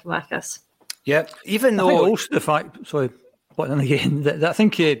to Giakoumakis. Yeah, even though... I think also the fact, that I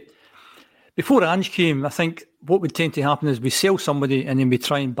think before Ange came, I think what would tend to happen is we sell somebody and then we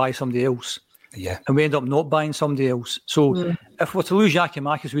try and buy somebody else. Yeah. And we end up not buying somebody else. So if we're to lose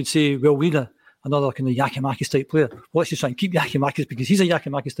Giakoumakis, we'd say, well, we need another kind of Giakoumakis type player. Well, let's just try and keep Giakoumakis because he's a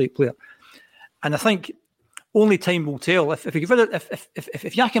Giakoumakis type player. And I think only time will tell. If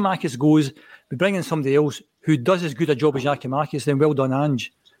Giakoumakis goes, we bring in somebody else who does as good a job as Giakoumakis, then well done,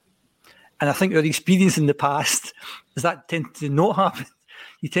 Ange. And I think our experience in the past is that tend to not happen.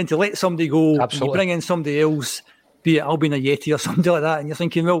 You tend to let somebody go, and you bring in somebody else, be it Albin Ayeti or something like that, and you're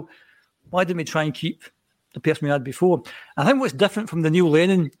thinking, well, why didn't we try and keep the person we had before? I think what's different from the Neil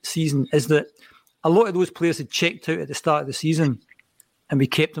Lennon season is that a lot of those players had checked out at the start of the season and we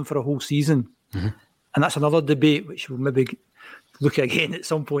kept them for a whole season. Mm-hmm. And that's another debate which we'll maybe look at again at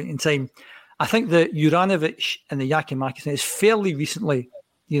some point in time. I think that Juranovic and the Giakoumakis is fairly recently,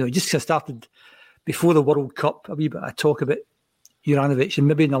 just started before the World Cup, a wee bit of talk about Juranovic, and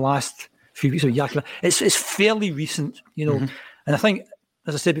maybe in the last few weeks of Giakoumakis. It's fairly recent, And I think,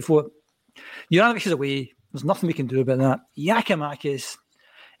 as I said before, Juranovic is away. There's nothing we can do about that. Giakoumakis,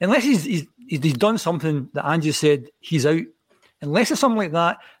 unless he's done something that Ange said he's out, unless it's something like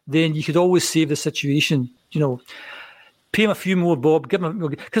that, then you could always save the situation. Pay him a few more bob, give him,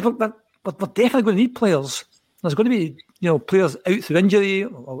 because we're definitely going to need players. There's going to be players out through injury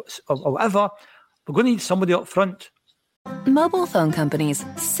or whatever. We're going to need somebody up front. Mobile phone companies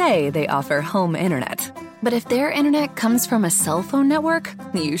say they offer home internet. But if their internet comes from a cell phone network,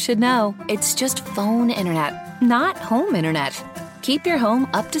 you should know. It's just phone internet, not home internet. Keep your home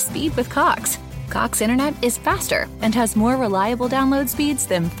up to speed with Cox. Cox internet is faster and has more reliable download speeds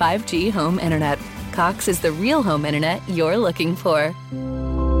than 5G home internet. Cox is the real home internet you're looking for.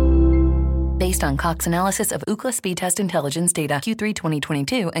 Based on Cox analysis of Ookla speed test intelligence data Q3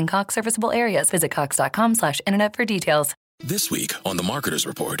 2022 and Cox serviceable areas. Visit cox.com/internet for details. This week on The Marketer's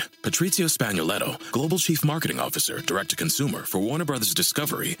Report, Patrizio Spagnoletto, Global Chief Marketing Officer, Direct-to-Consumer for Warner Brothers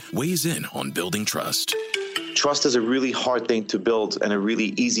Discovery, weighs in on building trust. Trust is a really hard thing to build and a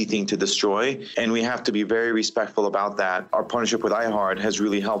really easy thing to destroy, and we have to be very respectful about that. Our partnership with iHeart has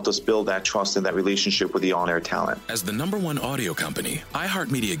really helped us build that trust and that relationship with the on-air talent. As the #1 audio company,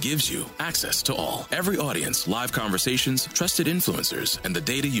 iHeartMedia gives you access to all. Every audience, live conversations, trusted influencers, and the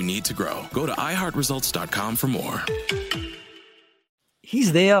data you need to grow. Go to iHeartResults.com for more.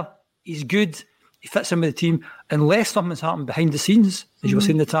 He's there. He's good. He fits in with the team. Unless something's happened behind the scenes, as you were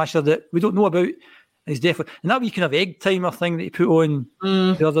saying, Natasha, that we don't know about, he's definitely... And that wee kind of egg timer thing that he put on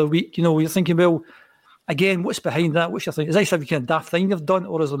the other week, you're thinking, well, again, what's behind that? What's your thing? Is that some kind of daft thing you've done,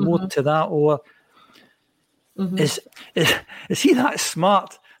 or is there more to that? Or is he that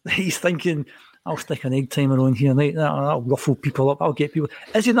smart that he's thinking, I'll stick an egg timer on here, like that, and that'll ruffle people up, I'll get people...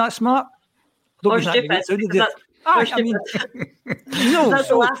 Is he that smart? Or stupid. That's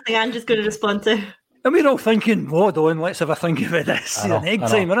the last thing I'm just going to respond to. And we're all thinking, hold on, let's have a think about this. An egg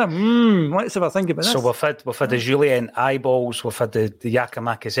timer, let's have a think about this. So we've had the Julien eyeballs, we've had the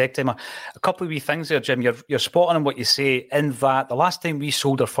Giakoumakis egg timer. A couple of wee things there, Jim. You're spot on what you say, in that the last time we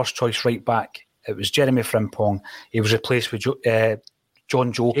sold our first choice right back, it was Jeremy Frimpong. He was replaced with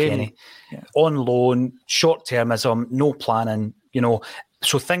John Joe Kenny. Yeah. On loan, short-termism, no planning,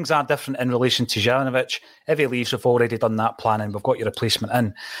 So things are different in relation to Juranovic. If he leaves, we've already done that planning. We've got your replacement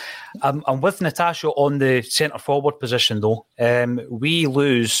in. And with Natasha on the centre-forward position, though, we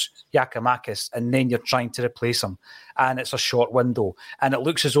lose Giakoumakis and then you're trying to replace him. And it's a short window. And it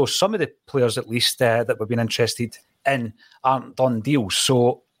looks as though some of the players, at least, that we've been interested in aren't done deals.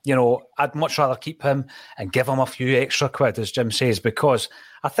 So, I'd much rather keep him and give him a few extra quid, as Jim says, because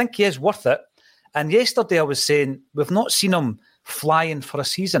I think he is worth it. And yesterday I was saying, we've not seen him flying for a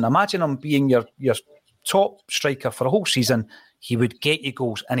season. Imagine him being your top striker for a whole season. He would get you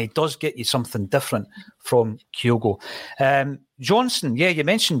goals, and he does get you something different from Kyogo. Johnson, you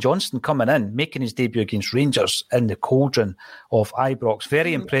mentioned Johnson coming in, making his debut against Rangers in the cauldron of Ibrox.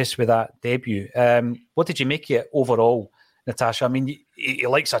 Very impressed with that debut. What did you make of it overall, Natasha? I mean, he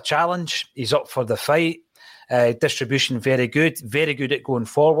likes a challenge. He's up for the fight. Distribution, very good at going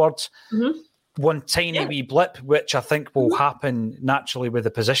forward. Mm-hmm. One tiny wee blip, which I think will happen naturally with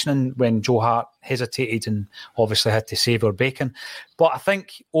the positioning when Joe Hart hesitated and obviously had to savour bacon. But I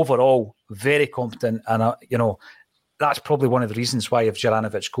think overall, very competent. And, that's probably one of the reasons why if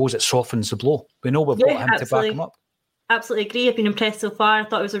Juranovic goes, it softens the blow. We know we've got him to back him up. Absolutely agree. I've been impressed so far. I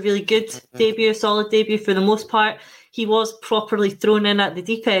thought it was a really good debut, solid debut for the most part. He was properly thrown in at the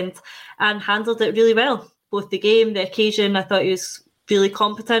deep end and handled it really well. Both the game, the occasion, I thought he was really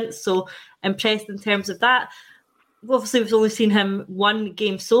competent. So impressed in terms of that. Obviously, we've only seen him one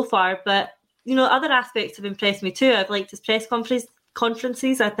game so far, but other aspects have impressed me too. I've liked his press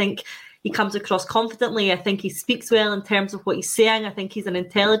conferences. I think he comes across confidently. I think he speaks well in terms of what he's saying. I think he's an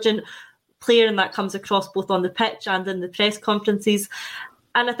intelligent player, and that comes across both on the pitch and in the press conferences.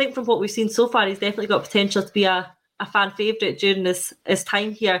 And I think from what we've seen so far, he's definitely got potential to be a fan favourite during his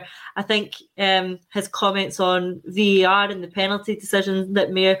time here. I think his comments on VAR and the penalty decisions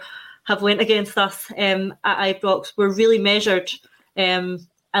that may have went against us at Ibrox were really measured. And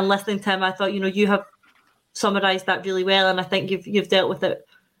listening to him, I thought, you have summarised that really well, and I think you've dealt with it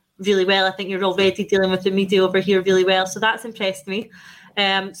really well. I think you're already dealing with the media over here really well, so that's impressed me.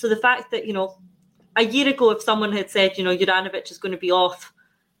 So the fact that, a year ago, if someone had said, Juranovic is going to be off,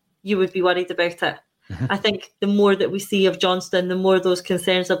 you would be worried about it. Mm-hmm. I think the more that we see of Johnston, the more those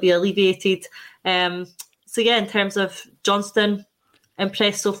concerns will be alleviated. In terms of Johnston,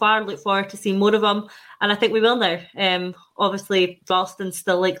 impressed so far, look forward to seeing more of him, and I think we will now. Obviously Ralston's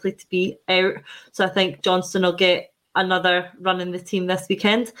still likely to be out, so I think Johnston will get another run in the team this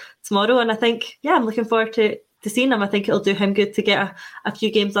weekend, tomorrow, and I think I'm looking forward to seeing him. I think it'll do him good to get a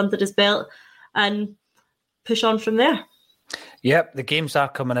few games under his belt and push on from there. Yep, the games are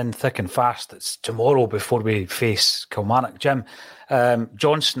coming in thick and fast. It's tomorrow before we face Kilmarnock. Jim,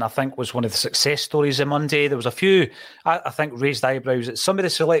 Johnson, I think, was one of the success stories on Monday. There was a few, I think, raised eyebrows at some of the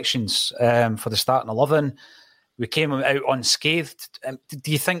selections for the starting 11. We came out unscathed.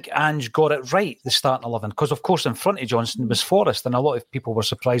 Do you think Ange got it right, the starting 11? Because, of course, in front of Johnson was Forrest, and a lot of people were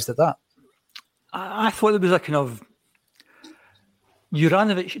surprised at that. I thought there was a kind of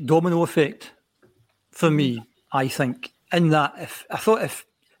Juranovic domino effect for me, I think. In that,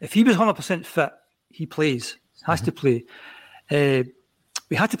 if he was 100% fit, he plays, has to play. We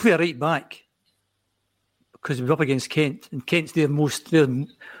had to play a right back because we were up against Kent, and Kent's their most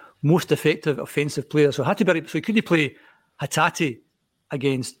effective offensive player. So it had to be right. So he couldn't play Hatate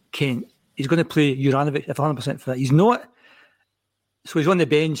against Kent. He's going to play Juranovic if 100% fit. He's not. So he's on the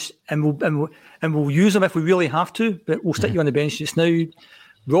bench, and we'll use him if we really have to. But we'll stick you on the bench just now.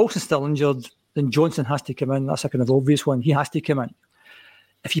 Ralston's still injured. Then Johnson has to come in. That's a kind of obvious one. He has to come in.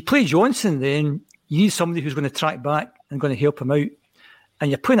 If you play Johnson, then you need somebody who's going to track back and going to help him out. And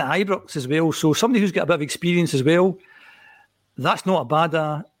you're playing at Ibrox as well, so somebody who's got a bit of experience as well. That's not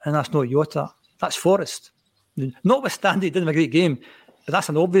Abada and that's not Jota. That's Forrest. Notwithstanding, he didn't have a great game, but that's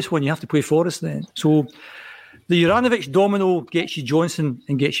an obvious one. You have to play Forrest then. So the Juranovic domino gets you Johnson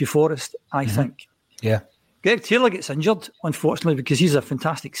and gets you Forrest, I think. Yeah. Greg Taylor gets injured, unfortunately, because he's a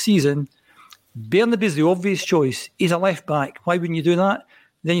fantastic season. Bernaby's the obvious choice. He's a left back. Why wouldn't you do that?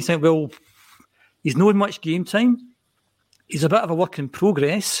 Then you think, well, he's not much game time. He's a bit of a work in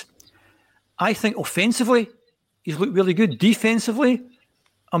progress. I think offensively, he's looked really good. Defensively,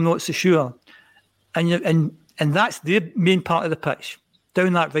 I'm not so sure. And that's the main part of the pitch,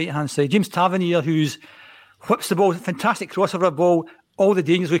 down that right-hand side. James Tavernier, who's whips the ball, fantastic crossover ball, all the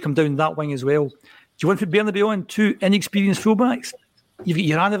dangers will come down that wing as well. Do you want to put Bernaby on? Two inexperienced fullbacks? You've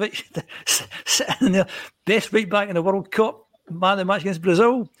got Juranovic sitting in there, best right back in the World Cup, man of the match against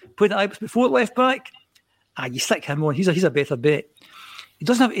Brazil, played at Ibrox before left back. You stick him on. He's a better bet. He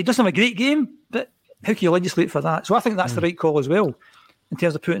doesn't have a great game, but how can you legislate for that? So I think that's the right call as well in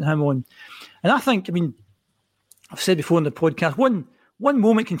terms of putting him on. And I think, I've said before in the podcast, one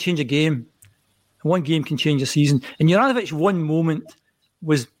moment can change a game, and one game can change a season. And Juranovic, one moment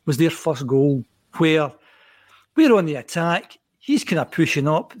was their first goal, where we're on the attack. He's kind of pushing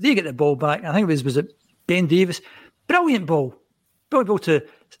up. They get the ball back. I think it was it Ben Davis. Brilliant ball to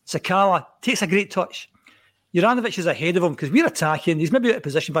Sakala. Takes a great touch. Juranovic is ahead of him because we're attacking. He's maybe out of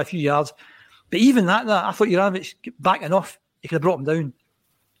position by a few yards. But even that I thought Juranovic back enough, he could have brought him down.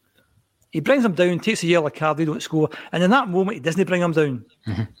 He brings him down, takes a yellow card, they don't score. And in that moment, he doesn't bring him down.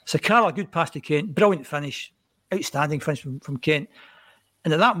 Sakala, good pass to Kent, brilliant finish, outstanding finish from Kent.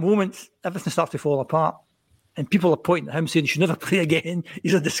 And at that moment, everything starts to fall apart. And people are pointing at him saying, he should never play again.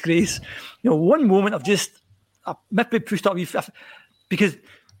 He's a disgrace. One moment I've maybe pushed up because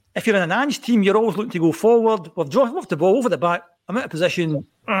if you're in an Ange team, you're always looking to go forward. We've dropped the ball over the back. I'm out of position,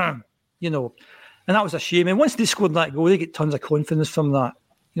 and that was a shame. And once they scored that goal, they get tons of confidence from that.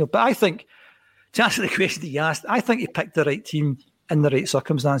 But I think, to answer the question that you asked, I think he picked the right team in the right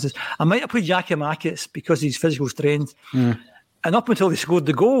circumstances. I might have played Giacomakis because of his physical strength. And up until they scored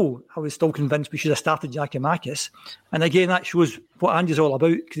the goal, I was still convinced we should have started Giacomakis. And again, that shows what Andy's all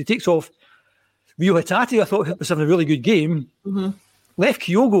about, because he takes off Rio Hatate, I thought was having a really good game. Left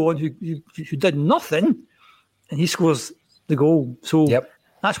Kyogo on, who did nothing, and he scores the goal. So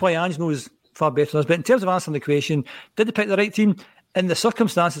that's why Ange knows far better than us. But in terms of answering the question, did they pick the right team? In the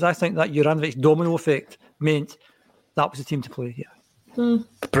circumstances, I think that Juranovic domino effect meant that was the team to play.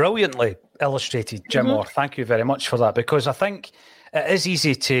 Brilliantly illustrated, Jim Orr. Thank you very much for that, because I think it is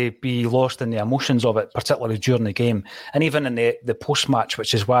easy to be lost in the emotions of it, particularly during the game and even in the post-match,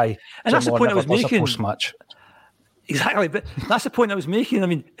 which is why and that's the point I was making. Post-match. Exactly, but that's the point I was making. I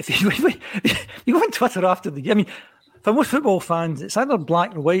mean, if you go on Twitter after the game, for most football fans, it's either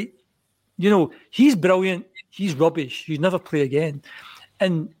black or white. He's brilliant, he's rubbish, he'd never play again.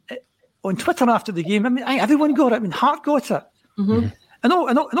 And on Twitter after the game, everyone got it. Hart got it. And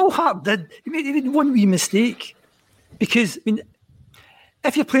all Hart did, he made one wee mistake. Because,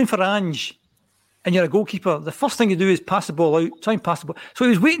 if you're playing for Ange and you're a goalkeeper, the first thing you do is pass the ball out, try and pass the ball. So he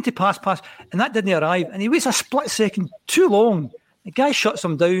was waiting to pass, and that didn't arrive. And he waits a split second too long. The guy shuts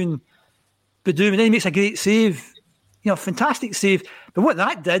him down, and then he makes a great save. Fantastic save. But what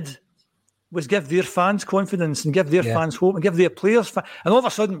that did was give their fans confidence and give their fans hope and give their players... and all of a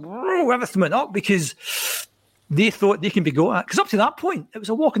sudden, everything went up because they thought they can be got at. Because up to that point, it was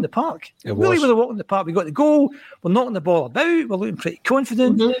a walk in the park. It really was a walk in the park. We got the goal, we're knocking the ball about, we're looking pretty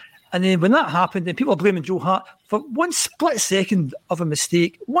confident. And then when that happened, then people are blaming Joe Hart for one split second of a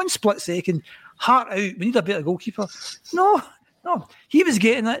mistake. One split second, Hart out, we need a better goalkeeper. No, he was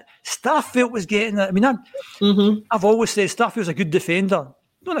getting it. Starfelt was getting it. I've always said Starfelt's a good defender.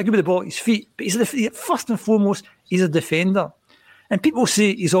 Not that good with the ball at his feet, but first and foremost, he's a defender. And people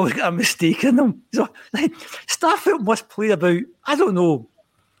say he's always got a mistake in him. Starfelt must play about,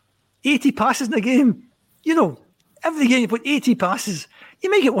 80 passes in a game. Every game you put 80 passes, you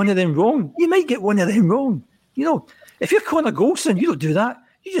might get one of them wrong. If you're Connor Goldson, you don't do that.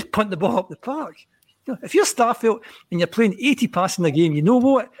 You just punt the ball up the park. If you're Starfelt and you're playing 80 passes in a game, you know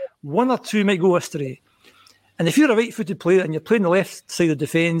what? One or two might go astray. And if you're a right-footed player and you're playing the left side of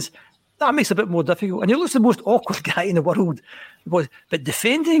defence, that makes it a bit more difficult. And he looks the most awkward guy in the world. But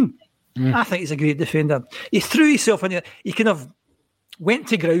defending, I think he's a great defender. He threw himself in there. He kind of went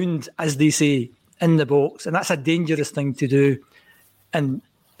to ground, as they say, in the box. And that's a dangerous thing to do. And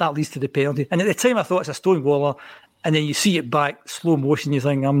that leads to the penalty. And at the time, I thought it's a stonewaller. And then you see it back, slow motion, you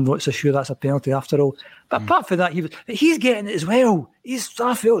think, I'm not so sure that's a penalty after all. But apart from that, he's getting it as well.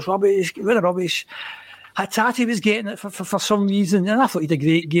 Starfelt's rubbish, get rid of rubbish. Hatate was getting it for some reason, and I thought he did a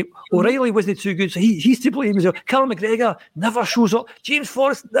great game. O'Reilly wasn't too good, so he's to blame as well. Callum McGregor never shows up. James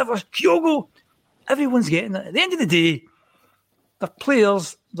Forrest never. Kyogo, everyone's getting it. At the end of the day, they're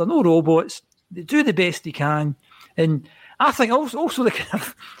players. They're no robots. They do the best they can, and I think also the kind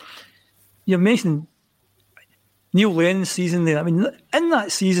of you mentioned Neil Lennon's season there. In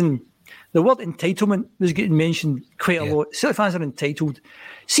that season, the word entitlement was getting mentioned quite a lot. Celtic fans are entitled.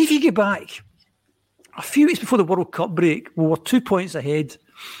 See if you get back. A few weeks before the World Cup break, we were 2 points ahead.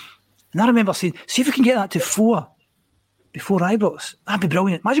 And I remember saying, see if we can get that to 4 before Ibrox. That'd be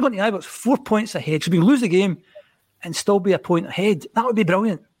brilliant. Imagine going to Ibrox 4 points ahead. So we can lose the game and still be a point ahead. That would be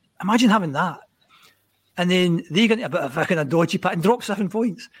brilliant. Imagine having that. And then they get a bit of a kind of dodgy pat and drop 7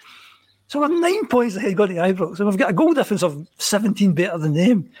 points. So we're 9 points ahead going to Ibrox. And we've got a goal difference of 17 better than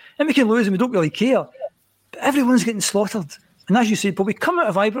them. And we can lose and we don't really care. But everyone's getting slaughtered. And as you said, but we come out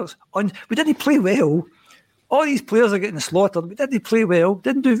of Ibrox, we didn't play well. All these players are getting slaughtered. We didn't play well,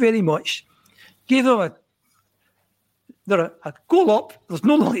 didn't do very much. Gave them a goal up, there's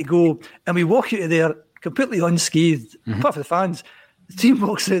no long to go, and we walk out of there completely unscathed. Apart from the fans, the team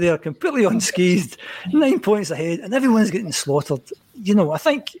walks out of there completely unscathed, 9 points ahead, and everyone's getting slaughtered. I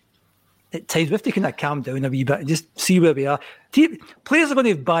think at times we have to kind of calm down a wee bit and just see where we are. Players are going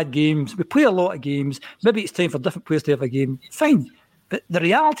to have bad games. We play a lot of games. Maybe it's time for different players to have a game. Fine. But the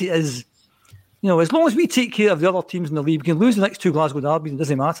reality is As long as we take care of the other teams in the league, we can lose the next 2 Glasgow derbies, it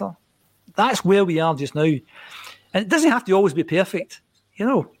doesn't matter. That's where we are just now. And it doesn't have to always be perfect.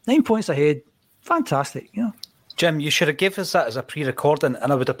 9 points ahead, fantastic, Jim, you should have given us that as a pre-recording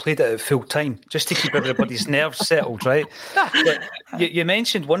and I would have played it at full time just to keep everybody's nerves settled, right? But you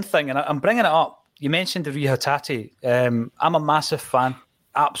mentioned one thing, and I'm bringing it up. You mentioned the Rio Hatate. I'm a massive fan,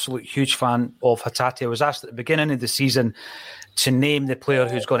 absolute huge fan of Hatate. I was asked at the beginning of the season to name the player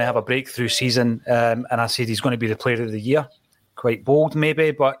who's going to have a breakthrough season, and I said he's going to be the player of the year. Quite bold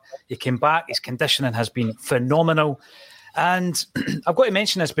maybe, but he came back. His conditioning has been phenomenal. And I've got to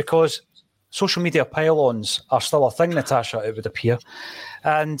mention this because social media pile-ons are still a thing, Natasha, it would appear.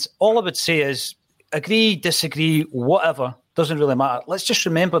 And all I would say is, agree, disagree, whatever, doesn't really matter. Let's just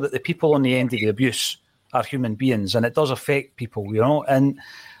remember that the people on the end of the abuse are human beings, and it does affect people, And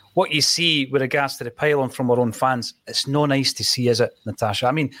what you see with regards to the pile-on from our own fans, it's no nice to see, is it, Natasha?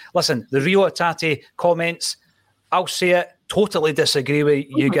 I mean, listen, the Rio Hatate comments, I'll say it, totally disagree with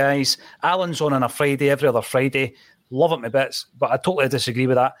you guys. Alan's on a Friday, every other Friday. Love it to bits, but I totally disagree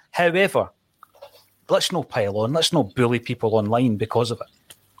with that. However, let's not pile on. Let's not bully people online because of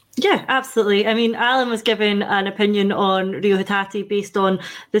it. Yeah, absolutely. I mean, Alan was given an opinion on Rio Hatate based on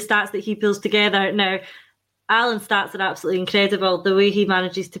the stats that he pulls together. Now, Alan's stats are absolutely incredible. The way he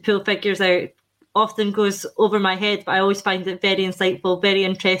manages to pull figures out often goes over my head, but I always find it very insightful, very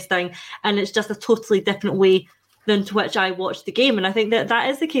interesting, and it's just a totally different way than to which I watch the game. And I think that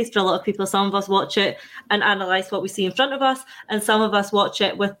is the case for a lot of people. Some of us watch it and analyse what we see in front of us, and some of us watch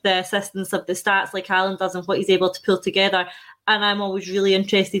it with the assistance of the stats like Alan does and what he's able to pull together. And I'm always really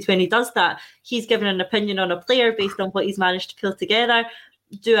interested when he does that. He's given an opinion on a player based on what he's managed to pull together.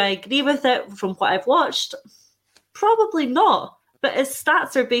 Do I agree with it from what I've watched? Probably not. But his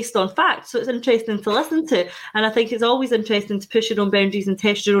stats are based on facts, so it's interesting to listen to. And I think it's always interesting to push your own boundaries and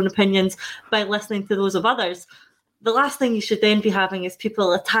test your own opinions by listening to those of others. The last thing you should then be having is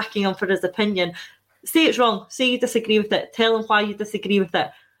people attacking him for his opinion. Say it's wrong. Say you disagree with it. Tell him why you disagree with it.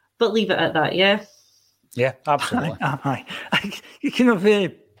 But leave it at that, yeah? Yeah, absolutely. I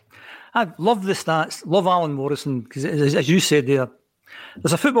love the stats. Love Alan Morrison, because as you said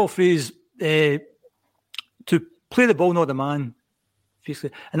there's a football phrase, to play the ball, not the man.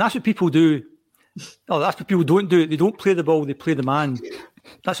 Basically. And that's what people do. Oh, that's what people don't do. They don't play the ball, they play the man.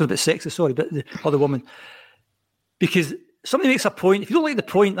 That's a bit sexist, sorry, but the other woman. Because somebody makes a point. If you don't like the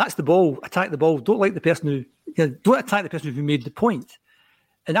point, that's the ball. Attack the ball. Don't like the person don't attack the person who made the point.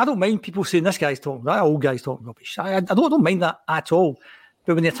 And I don't mind people saying this guy's talking, that old guy's talking rubbish. I don't mind that at all.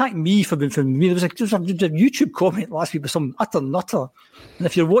 But when they attack me for me, there was a YouTube comment last week with some utter nutter. And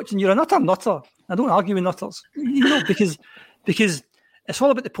if you're watching, you're an utter nutter. I don't argue with nutters, because it's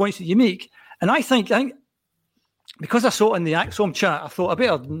all about the points that you make. And I think because I saw it in the Axom chat, I thought I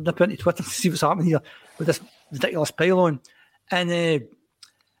better nip into Twitter to see what's happening here with this ridiculous pile-on. And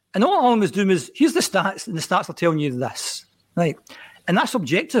all Alan was doing was, here's the stats, and the stats are telling you this, right? And that's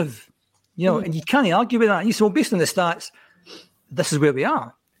objective, and you can't argue with that. And you say, well, based on the stats, this is where we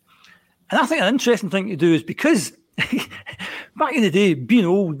are. And I think an interesting thing to do is, because back in the day, being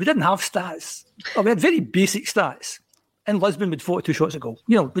old, we didn't have stats. Well, we had very basic stats. In Lisbon, with 42 shots a goal.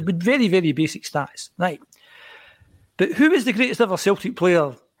 With very, very basic stats, right? But who was the greatest ever Celtic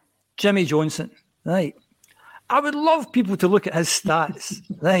player? Jimmy Johnson, right? I would love people to look at his stats,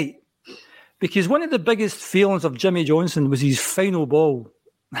 right? Because one of the biggest failings of Jimmy Johnson was his final ball,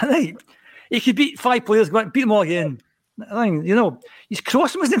 right? He could beat 5 players, go out and beat them all again. His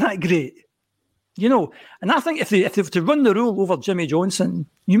crossing wasn't that great, And I think if they were to run the rule over Jimmy Johnson,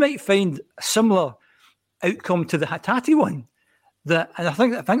 you might find a similar outcome to the Hatate one. And I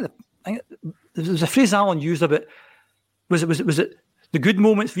think there's a phrase Alan used about, was it the good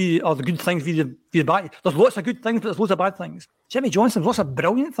moments or the good things via the bad? There's lots of good things, but there's loads of bad things. Jimmy Johnson, lots of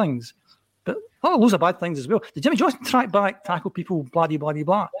brilliant things, but loads of bad things as well. Did Jimmy Johnson track back, tackle people, blah, blah, blah,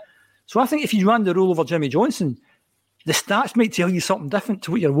 blah? So I think if you ran the rule over Jimmy Johnson, the stats might tell you something different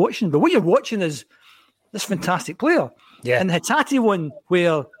to what you're watching. But what you're watching is this fantastic player. Yeah. And the Hatate one,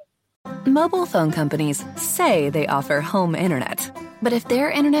 where mobile phone companies say they offer home internet. But if their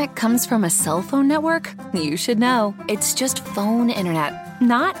internet comes from a cell phone network, you should know. It's just phone internet,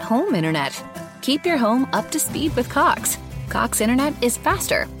 not home internet. Keep your home up to speed with Cox. Cox internet is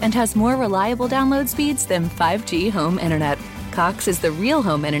faster and has more reliable download speeds than 5G home internet. Cox is the real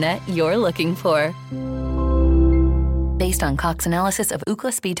home internet you're looking for. Based on Cox analysis of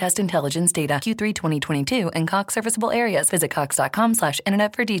Ookla speed test intelligence data Q3 2022 and Cox serviceable areas. Visit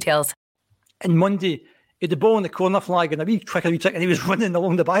cox.com/internet for details. And Monday, he had the ball in the corner flag and a wee trick, and he was running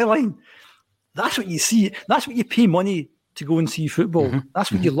along the byline. That's what you see. That's what you pay money to go and see football. Mm-hmm.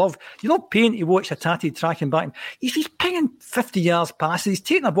 That's what you love. You're not paying to watch Hatate tracking back. He's pinging 50 yards passes. He's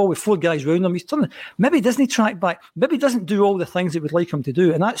taking a ball with 4 guys round him. He's turning. Maybe he doesn't track back. Maybe he doesn't do all the things that we'd like him to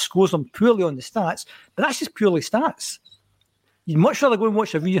do, and that scores him poorly on the stats. But that's just purely stats. You'd much rather go and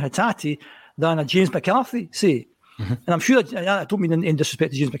watch a Rio Hatate than a James McCarthy, say. Mm-hmm. And I'm sure, I don't mean in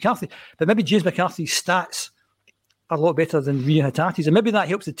disrespect to James McCarthy, but maybe James McCarthy's stats are a lot better than Rio Hatate's, and maybe that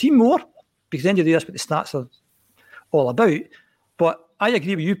helps the team more, because at the end of the day, that's what the stats are all about. But I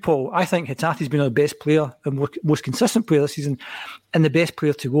agree with you, Paul. I think Hatate's been our best player and most consistent player this season, and the best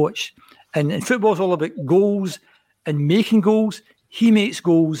player to watch. And football's all about goals and making goals. He makes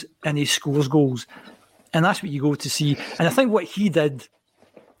goals and he scores goals. And that's what you go to see. And I think what he did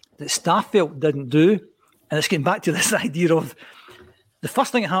that Starfelt didn't do, and it's getting back to this idea of the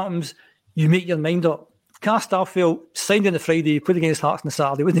first thing that happens, you make your mind up. Carl Starfelt signed on the Friday, played against Hearts on the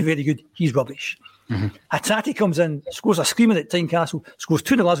Saturday, wasn't very good. He's rubbish. Mm-hmm. Hatate comes in, scores a screaming at Tynecastle, scores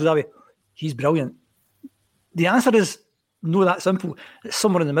 2 in Glasgow Derby. He's brilliant. The answer is no, that simple. It's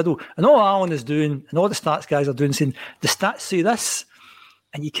somewhere in the middle. And all Alan is doing, and all the stats guys are doing, saying the stats say this,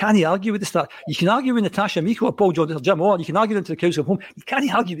 and you can't argue with the stats. You can argue with Natasha Miko or Paul Jordan or Jim Orr. You can argue them to the council of home. You can't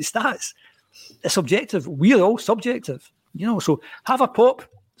argue with stats. It's subjective. We're all subjective. So have a pop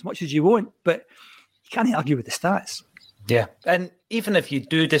as much as you want, but you can't argue with the stats. Yeah, and even if you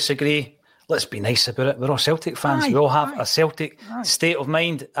do disagree, let's be nice about it. We're all Celtic fans. We all have a Celtic state of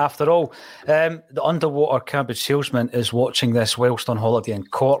mind, after all. The underwater cabbage salesman is watching this whilst on holiday in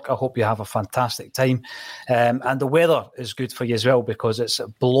Cork. I hope you have a fantastic time. And the weather is good for you as well, because it's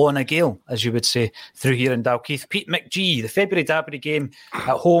blowing a gale, as you would say, through here in Dalkeith. Pete McGee, the February Derby game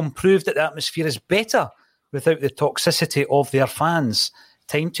at home proved that the atmosphere is better without the toxicity of their fans.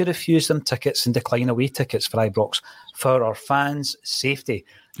 Time to refuse them tickets and decline away tickets for Ibrox for our fans' safety.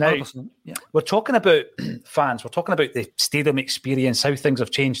 Now, we're talking about fans. We're talking about the stadium experience, how things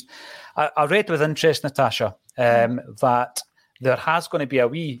have changed. I read with interest, Natasha, that there is going to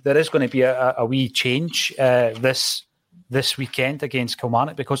be a wee change this weekend against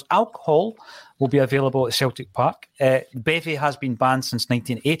Kilmarnock, because alcohol will be available at Celtic Park. Bevy has been banned since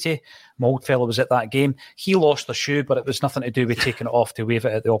 1980. My old fellow was at that game. He lost a shoe, but it was nothing to do with taking it off to wave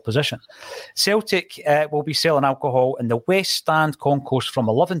it at the opposition. Celtic will be selling alcohol in the West Stand concourse from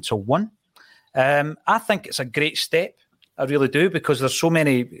 11 to 1. I think it's a great step. I really do, because there's so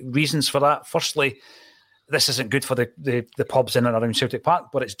many reasons for that. Firstly, this isn't good for the pubs in and around Celtic Park,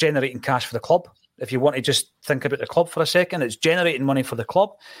 but it's generating cash for the club. If you want to just think about the club for a second, it's generating money for the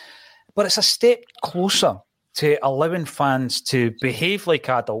club. But it's a step closer to allowing fans to behave like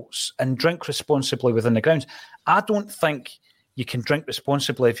adults and drink responsibly within the grounds. I don't think you can drink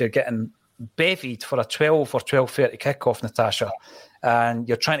responsibly if you're getting bevied for a 12 or 12:30 kickoff, Natasha, and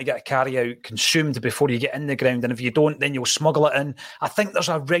you're trying to get a carry-out consumed before you get in the ground, and if you don't, then you'll smuggle it in. I think there's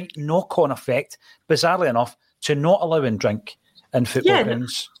a right knock-on effect, bizarrely enough, to not allowing drink in football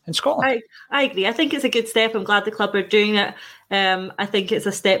grounds in Scotland. I agree. I think it's a good step. I'm glad the club are doing it. I think it's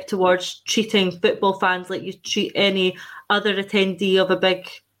a step towards treating football fans like you treat any other attendee of a big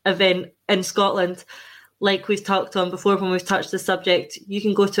event in Scotland. Like we've talked on before when we've touched the subject, you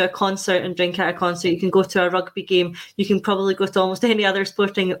can go to a concert and drink at a concert. You can go to a rugby game. You can probably go to almost any other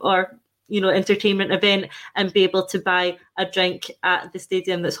sporting or entertainment event and be able to buy a drink at the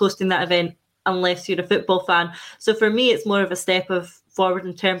stadium that's hosting that event, unless you're a football fan. So for me, it's more of a step forward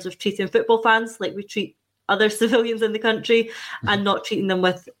in terms of treating football fans like we treat other civilians in the country, and not treating them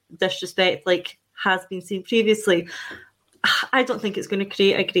with disrespect like has been seen previously. I don't think it's going to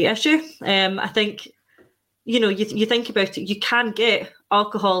create a great issue. I think, you think about it, you can get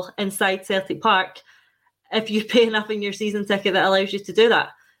alcohol inside Celtic Park if you pay enough in your season ticket that allows you to do that.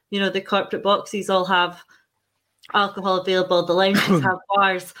 The corporate boxes all have alcohol available, the lounges have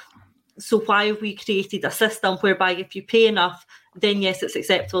bars. So why have we created a system whereby if you pay enough, then yes, it's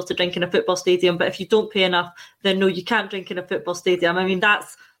acceptable to drink in a football stadium. But if you don't pay enough, then no, you can't drink in a football stadium. I mean,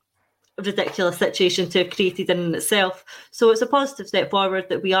 that's a ridiculous situation to have created in itself. So it's a positive step forward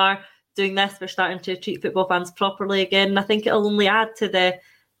that we are doing this. We're starting to treat football fans properly again. And I think it'll only add to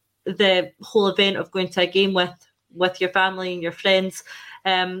the whole event of going to a game with your family and your friends,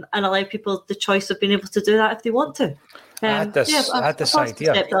 and allow people the choice of being able to do that if they want to. I had this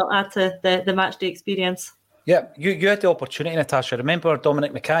idea. That'll add to the match day experience. Yeah, you had the opportunity, Natasha. Remember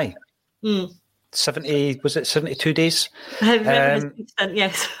Dominic Mackay? 72 days? I remember his stint,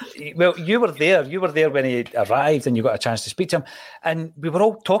 yes. Well, you were there. You were there when he arrived and you got a chance to speak to him. And we were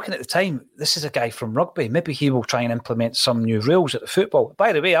all talking at the time, this is a guy from rugby. Maybe he will try and implement some new rules at the football.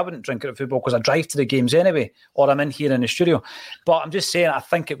 By the way, I wouldn't drink at the football because I drive to the games anyway, or I'm in here in the studio. But I'm just saying, I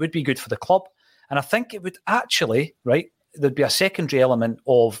think it would be good for the club. And I think it would actually, right, there'd be a secondary element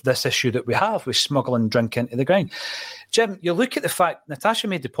of this issue that we have with smuggling drink into the ground. Jim, you look at the fact, Natasha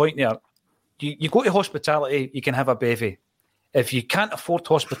made the point there, you go to hospitality, you can have a bevy. If you can't afford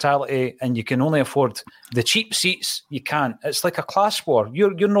hospitality and you can only afford the cheap seats, you can't. It's like a class war.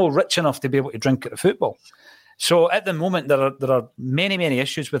 You're not rich enough to be able to drink at the football. So at the moment, there are many, many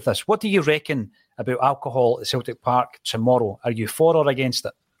issues with this. What do you reckon about alcohol at Celtic Park tomorrow? Are you for or against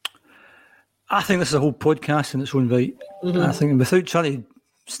it? I think this is a whole podcast in its own right. Mm-hmm. I think without trying to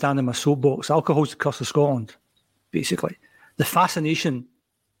stand in my soapbox, alcohol's the curse of Scotland, basically. The fascination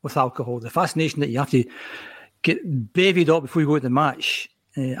with alcohol, the fascination that you have to get bevied up before you go to the match.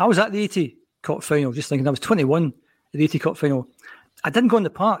 I was at the 80 Cup final, just thinking I was 21 at the 80 Cup final. I didn't go in the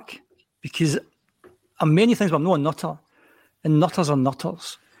park because many things, but I'm not a nutter. And nutters are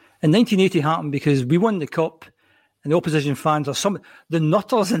nutters. And 1980 happened because we won the cup and the opposition fans, the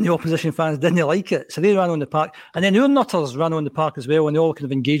nutters and the opposition fans didn't like it. So they ran on the park. And then our nutters ran on the park as well, and they all kind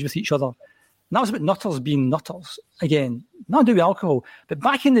of engaged with each other. And that was about nutters being nutters. Again, not to do with alcohol. But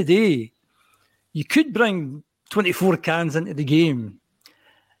back in the day, you could bring 24 cans into the game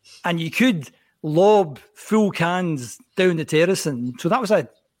and you could lob full cans down the terrace. And so that was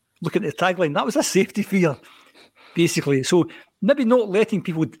look at the tagline, that was a safety fear, basically. So maybe not letting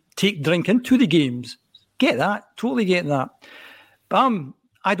people take drink into the games. Get that, totally get that. But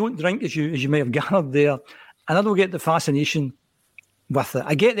I don't drink, as you may have gathered there, and I don't get the fascination with it.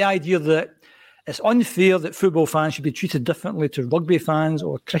 I get the idea that it's unfair that football fans should be treated differently to rugby fans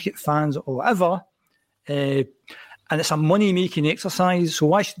or cricket fans or whatever. And it's a money-making exercise, so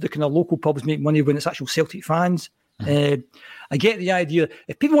why should the kind of local pubs make money when it's actual Celtic fans? I get the idea.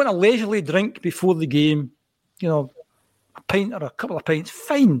 If people want to leisurely drink before the game, a pint or a couple of pints,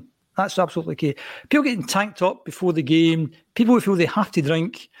 fine. That's absolutely okay. People getting tanked up before the game, people who feel they have to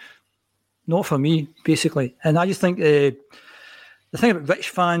drink, not for me, basically. And I just think the thing about rich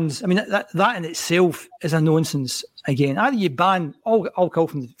fans, I mean, that in itself is a nonsense. Again, either you ban all alcohol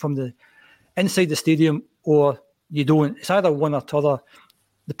from the inside the stadium or you don't. It's either one or t'other.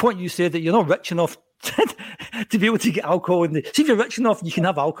 The point you said that you're not rich enough to be able to get alcohol. See, if you're rich enough, you can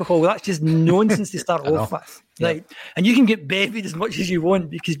have alcohol. That's just nonsense to start off with. Right? Yeah. And you can get bevied as much as you want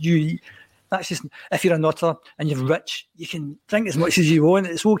because that's just, if you're a nutter and you're rich, you can drink as much as you want.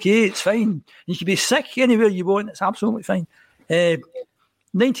 It's okay, it's fine. You can be sick anywhere you want. It's absolutely fine.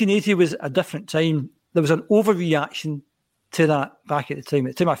 1980 was a different time. There was an overreaction to that back at the time.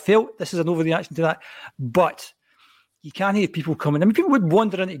 At the time I felt this is an overreaction to that, but you can't have people coming. I mean, people would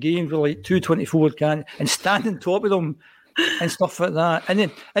wander into games with like 224 cans and stand on top of them and stuff like that.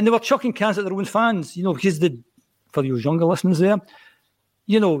 And they were chucking cans at their own fans, because for your younger listeners there,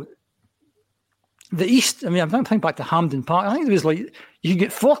 the East, I mean, I'm thinking back to Hampden Park. I think it was like, you could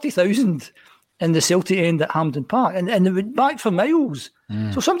get 40,000 in the Celtic end at Hampden Park and they went back for miles.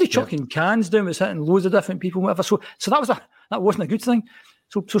 So somebody chucking cans down was hitting loads of different people, whatever. So that wasn't a good thing.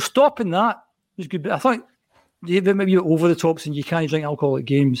 So stopping that was good. But I thought, maybe you're over the tops and you can't drink alcohol at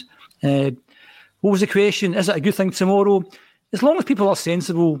games. What was the question? Is it a good thing tomorrow? As long as people are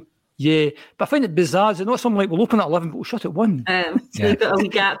sensible, yeah. But I find it bizarre. It's not something like, we'll open at 11, but we'll shut at 1. So we've got a wee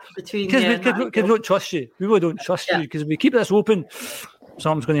gap between... Because we don't trust you. We really don't trust you. Because if we keep this open,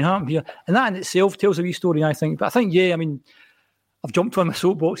 something's going to happen here. And that in itself tells a wee story, I think. But I think, I mean, I've jumped on my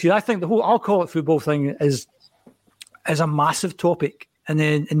soapbox here. I think the whole alcoholic football thing is a massive topic.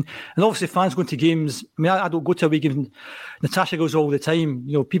 And obviously fans going to games. I mean, I don't go to a wee game. Natasha goes all the time.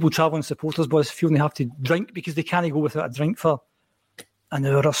 People travelling supporters bus feeling they have to drink because they can't go without a drink for an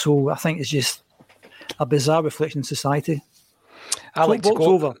hour or so. I think it's just a bizarre reflection of society. I like to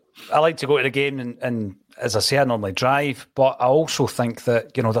go to the game and as I say, I normally drive, but I also think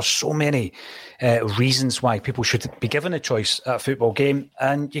that, there's so many reasons why people should be given a choice at a football game,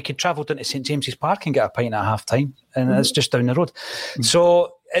 and you could travel down to St James's Park and get a pint at half time, and it's just down the road.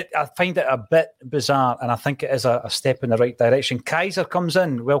 So I find it a bit bizarre, and I think it is a step in the right direction. Kaiser comes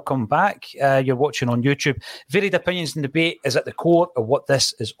in. Welcome back. You're watching on YouTube. Varied opinions and debate is at the core of what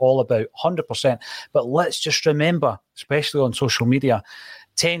this is all about, 100%. But let's just remember, especially on social media,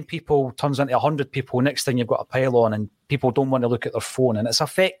 10 people turns into 100 people. Next thing you've got a pile on, and people don't want to look at their phone, and it's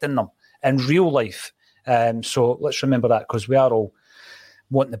affecting them in real life. So let's remember that, because we are all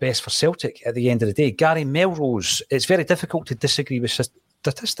wanting the best for Celtic at the end of the day. Gary Melrose, it's very difficult to disagree with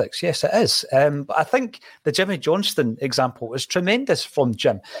statistics. Yes, it is. But I think the Jimmy Johnston example is tremendous from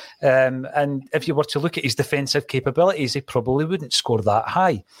Jim. And if you were to look at his defensive capabilities, he probably wouldn't score that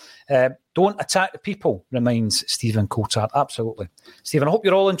high. Don't attack the people, reminds Stephen Coulthard. Absolutely. Stephen, I hope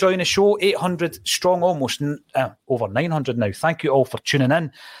you're all enjoying the show. 800 strong, almost over 900 now. Thank you all for tuning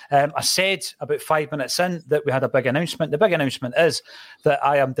in. I said about 5 minutes in that we had a big announcement. The big announcement is that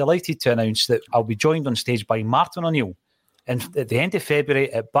I am delighted to announce that I'll be joined on stage by Martin O'Neill at the end of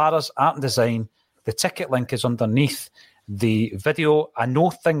February at Barra's Art and Design. The ticket link is underneath the video. I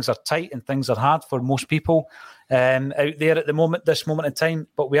know things are tight and things are hard for most people out there at this moment in time,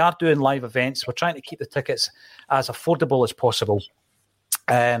 but we are doing live events. We're trying to keep the tickets as affordable as possible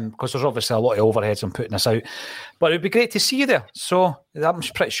because there's obviously a lot of overheads on putting this out. But it would be great to see you there. So I'm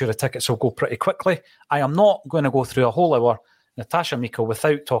pretty sure the tickets will go pretty quickly. I am not going to go through a whole hour, Natasha Meikle,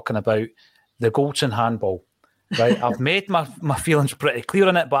 without talking about the goals in handball. Right, I've made my feelings pretty clear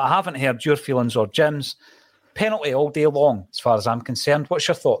on it, but I haven't heard your feelings or Jim's. Penalty all day long, as far as I'm concerned. What's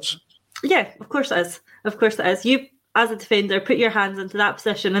your thoughts? Yeah, of course it is. Of course it is. You, as a defender, put your hands into that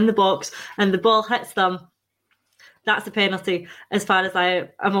position in the box and the ball hits them. That's a penalty, as far as I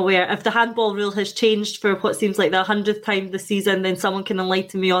am aware. If the handball rule has changed for what seems like the 100th time this season, then someone can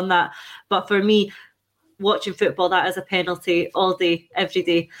enlighten me on that. But for me, watching football, that is a penalty all day, every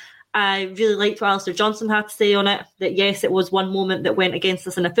day. I really liked what Alistair Johnson had to say on it, that yes, it was one moment that went against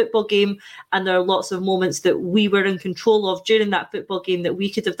us in a football game, and there are lots of moments that we were in control of during that football game that we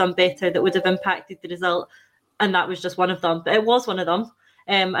could have done better, that would have impacted the result, and that was just one of them. But it was one of them.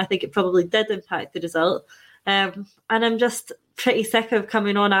 I think it probably did impact the result. And I'm just pretty sick of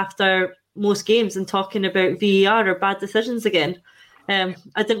coming on after most games and talking about VAR or bad decisions again. I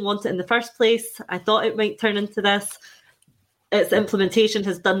didn't want it in the first place. I thought it might turn into this. Its implementation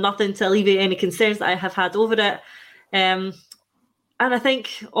has done nothing to alleviate any concerns that I have had over it. And I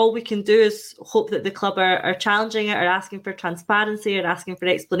think all we can do is hope that the club are challenging it or asking for transparency or asking for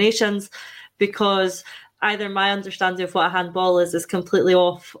explanations, because either my understanding of what a handball is completely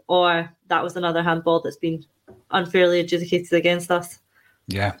off, or that was another handball that's been unfairly adjudicated against us.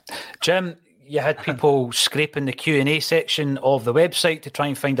 Yeah. Jim, you had people scraping the Q&A section of the website to try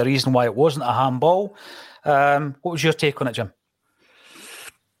and find a reason why it wasn't a handball. What was your take on it, Jim?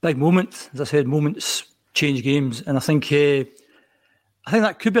 Big moment. As I said, moments change games. And I think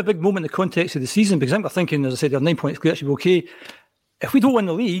that could be a big moment in the context of the season, because I think we're thinking, as I said, they're 9 points clear, it should be okay. If we don't win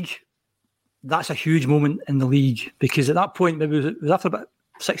the league, that's a huge moment in the league, because at that point, maybe it was after about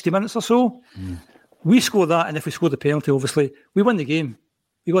 60 minutes or so, we score that, and if we score the penalty, obviously, we win the game.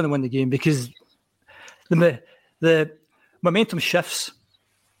 We're going to win the game, because the momentum shifts.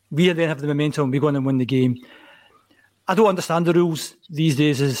 We then have the momentum, we're going to win the game. I don't understand the rules these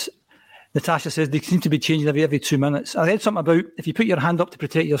days, as Natasha says, they seem to be changing every 2 minutes. I read something about if you put your hand up to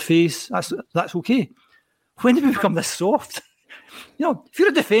protect your face, that's okay. When did we become this soft? You know, if you're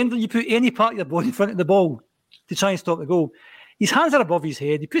a defender, you put any part of your body in front of the ball to try and stop the goal. His hands are above his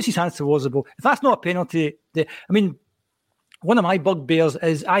head. He puts his hands towards the ball. If that's not a penalty, one of my bugbears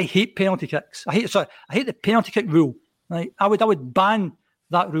is I hate penalty kicks. I hate the penalty kick rule. Right? I would ban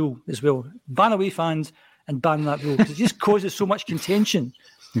that rule as well. Ban away fans and ban that rule, because it just causes so much contention.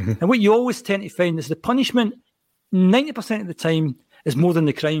 Mm-hmm. And what you always tend to find is the punishment 90% of the time is more than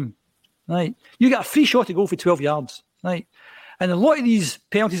the crime. Right? You get a free shot to go for 12 yards. Right? And a lot of these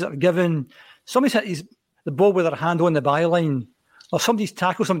penalties that are given, somebody's hit the ball with their hand on the byline, or somebody's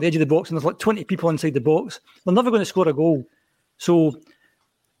tackled somebody at the edge of the box and there's like 20 people inside the box. They're never going to score a goal. So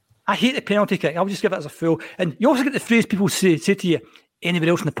I hate the penalty kick. I'll just give it as a foul. And you also get the phrase people say to you, anybody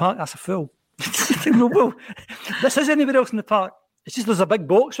else in the park, that's a foul. No, well, this is anybody else in the park. It's just there's a big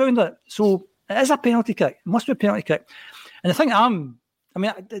box around it. So it is a penalty kick. It must be a penalty kick. And the thing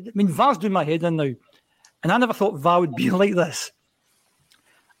VAR's doing my head in now. And I never thought VAR would be like this.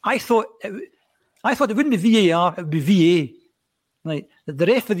 I thought it wouldn't be VAR, it would be VA. Right? The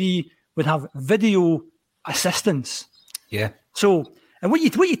referee would have video assistance. Yeah. So, and what you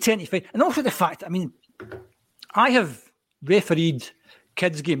tend to find, and also the fact, I have refereed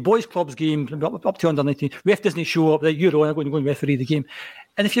kids' game, boys' clubs' games, up to under 19. Ref doesn't show up, you're on, I'm going to go and referee the game.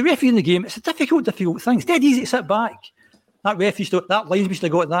 And if you're refereeing the game, it's a difficult thing. It's dead easy to sit back. That linesman should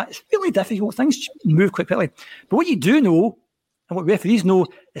have got that. It's really difficult. Things move quite quickly. But what you do know, and what referees know,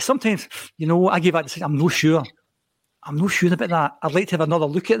 is sometimes, I give that decision, I'm not sure about that. I'd like to have another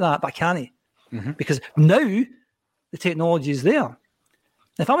look at that, but I can't. Mm-hmm. Because now the technology is there.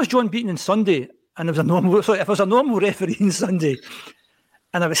 If I was John Beaton on Sunday, and if I was a normal referee on Sunday,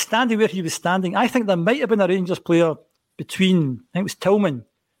 and I was standing where he was standing, I think there might have been a Rangers player between him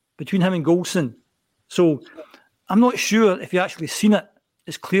and Golson. So I'm not sure if you actually seen it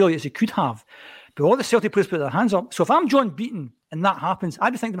as clearly as he could have. But all the Celtic players put their hands up. So if I'm John Beaton and that happens,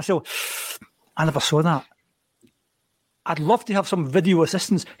 I'd be thinking to myself, I never saw that. I'd love to have some video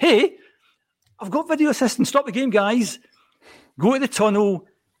assistance. Hey, I've got video assistance. Stop the game, guys. Go to the tunnel,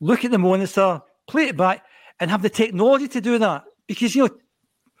 look at the monitor, play it back, and have the technology to do that. Because,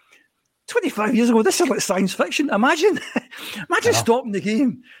 25 years ago, this is like science fiction. Imagine stopping the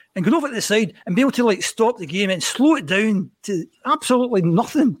game and going over to the side and be able to stop the game and slow it down to absolutely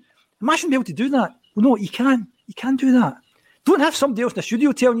nothing. Imagine being able to do that. Well, no, you can. You can do that. Don't have somebody else in the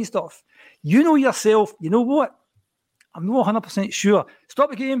studio telling you stuff. You know yourself. You know what? I'm not 100% sure. Stop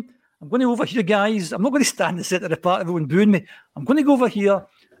the game. I'm going to over here, guys. I'm not going to stand in the centre of the park, everyone booing me. I'm going to go over here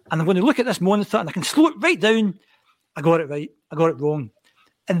and I'm going to look at this monitor and I can slow it right down. I got it right. I got it wrong.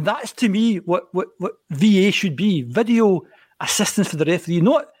 And that's, to me, what VA should be. Video assistance for the referee,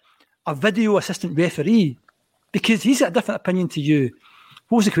 not a video assistant referee, because he's got a different opinion to you.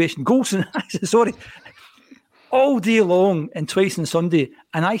 What was the question? Golson, sorry. All day long and twice on Sunday.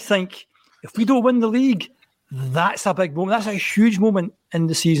 And I think if we don't win the league, that's a big moment. That's a huge moment in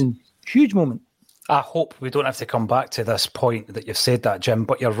the season. Huge moment. I hope we don't have to come back to this point that you've said that, Jim,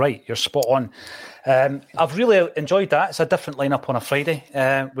 but you're right. You're spot on. I've really enjoyed that. It's a different lineup on a Friday.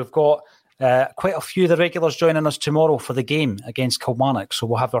 We've got quite a few of the regulars joining us tomorrow for the game against Kilmarnock. So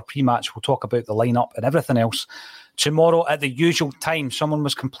we'll have our pre-match. We'll talk about the lineup and everything else tomorrow at the usual time. Someone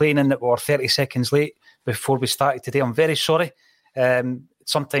was complaining that we were 30 seconds late before we started today. I'm very sorry.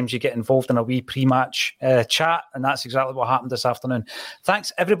 Sometimes you get involved in a wee pre-match chat, and that's exactly what happened this afternoon.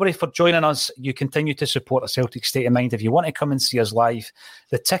 Thanks, everybody, for joining us. You continue to support a Celtic State of Mind. If you want to come and see us live,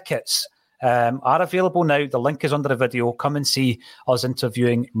 the tickets are available now. The link is under the video. Come and see us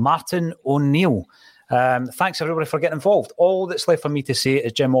interviewing Martin O'Neill. Thanks, everybody, for getting involved. All that's left for me to say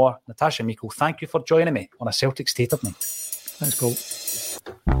is Jim Orr, Natasha Meikle, thank you for joining me on a Celtic State of Mind. Thanks, Paul.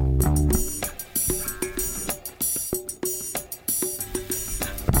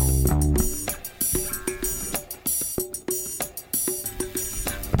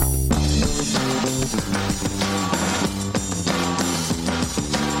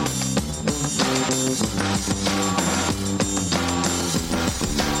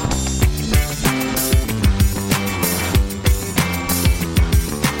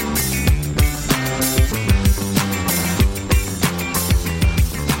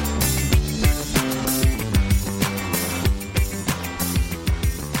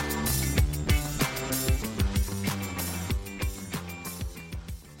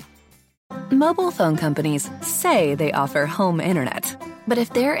 Mobile phone companies say they offer home internet. But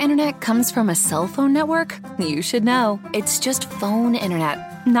if their internet comes from a cell phone network, you should know. It's just phone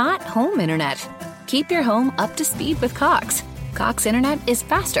internet, not home internet. Keep your home up to speed with Cox. Cox internet is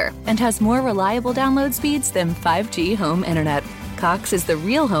faster and has more reliable download speeds than 5G home internet. Cox is the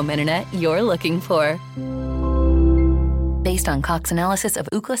real home internet you're looking for. Based on Cox analysis of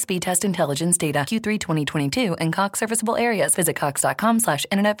Ookla speed test intelligence data Q3 2022 and Cox serviceable areas, visit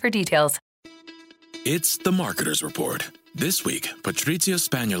cox.com/internet for details. It's the Marketer's Report. This week, Patrizia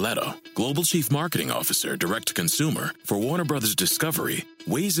Spagnoletto, Global Chief Marketing Officer, Direct-to-Consumer for Warner Brothers Discovery,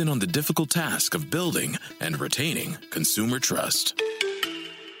 weighs in on the difficult task of building and retaining consumer trust.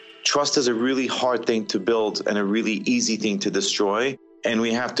 Trust is a really hard thing to build and a really easy thing to destroy, and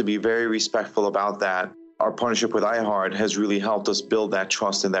we have to be very respectful about that. Our partnership with iHeart has really helped us build that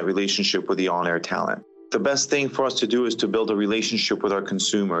trust and that relationship with the on-air talent. The best thing for us to do is to build a relationship with our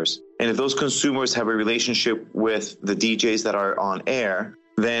consumers. And if those consumers have a relationship with the DJs that are on air,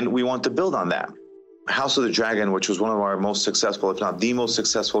 then we want to build on that. House of the Dragon, which was one of our most successful, if not the most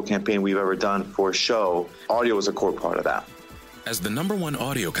successful campaign we've ever done for a show, audio was a core part of that. As the #1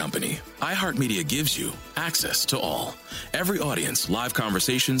 audio company, iHeartMedia gives you access to all. Every audience, live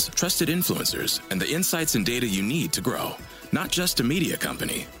conversations, trusted influencers, and the insights and data you need to grow. Not just a media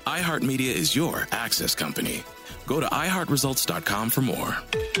company, iHeartMedia is your access company. Go to iHeartResults.com for more.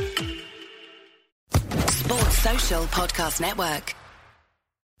 Sports Social Podcast Network.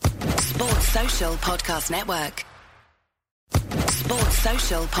 Sports Social Podcast Network. Sports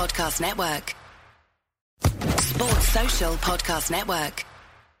Social Podcast Network. Sports Social Podcast Network.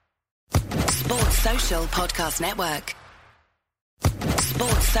 Sports Social Podcast Network.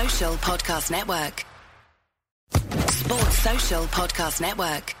 Sports Social Podcast Network. Sports Social Podcast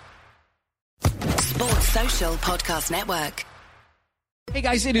Network. Sports Social Podcast Network. Hey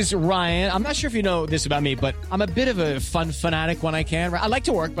guys, it is Ryan. I'm not sure if you know this about me, but I'm a bit of a fun fanatic when I can. I like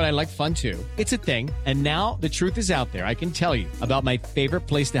to work, but I like fun too. It's a thing. And now the truth is out there. I can tell you about my favorite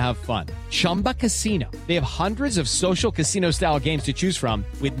place to have fun. Chumba Casino. They have hundreds of social casino-style games to choose from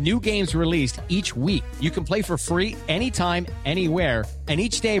with new games released each week. You can play for free anytime, anywhere, and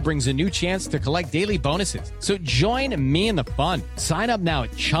each day brings a new chance to collect daily bonuses. So join me in the fun. Sign up now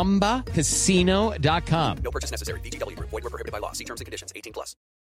at ChumbaCasino.com. No purchase necessary. VGW Group. Void where prohibited by law. See terms and conditions. 18+.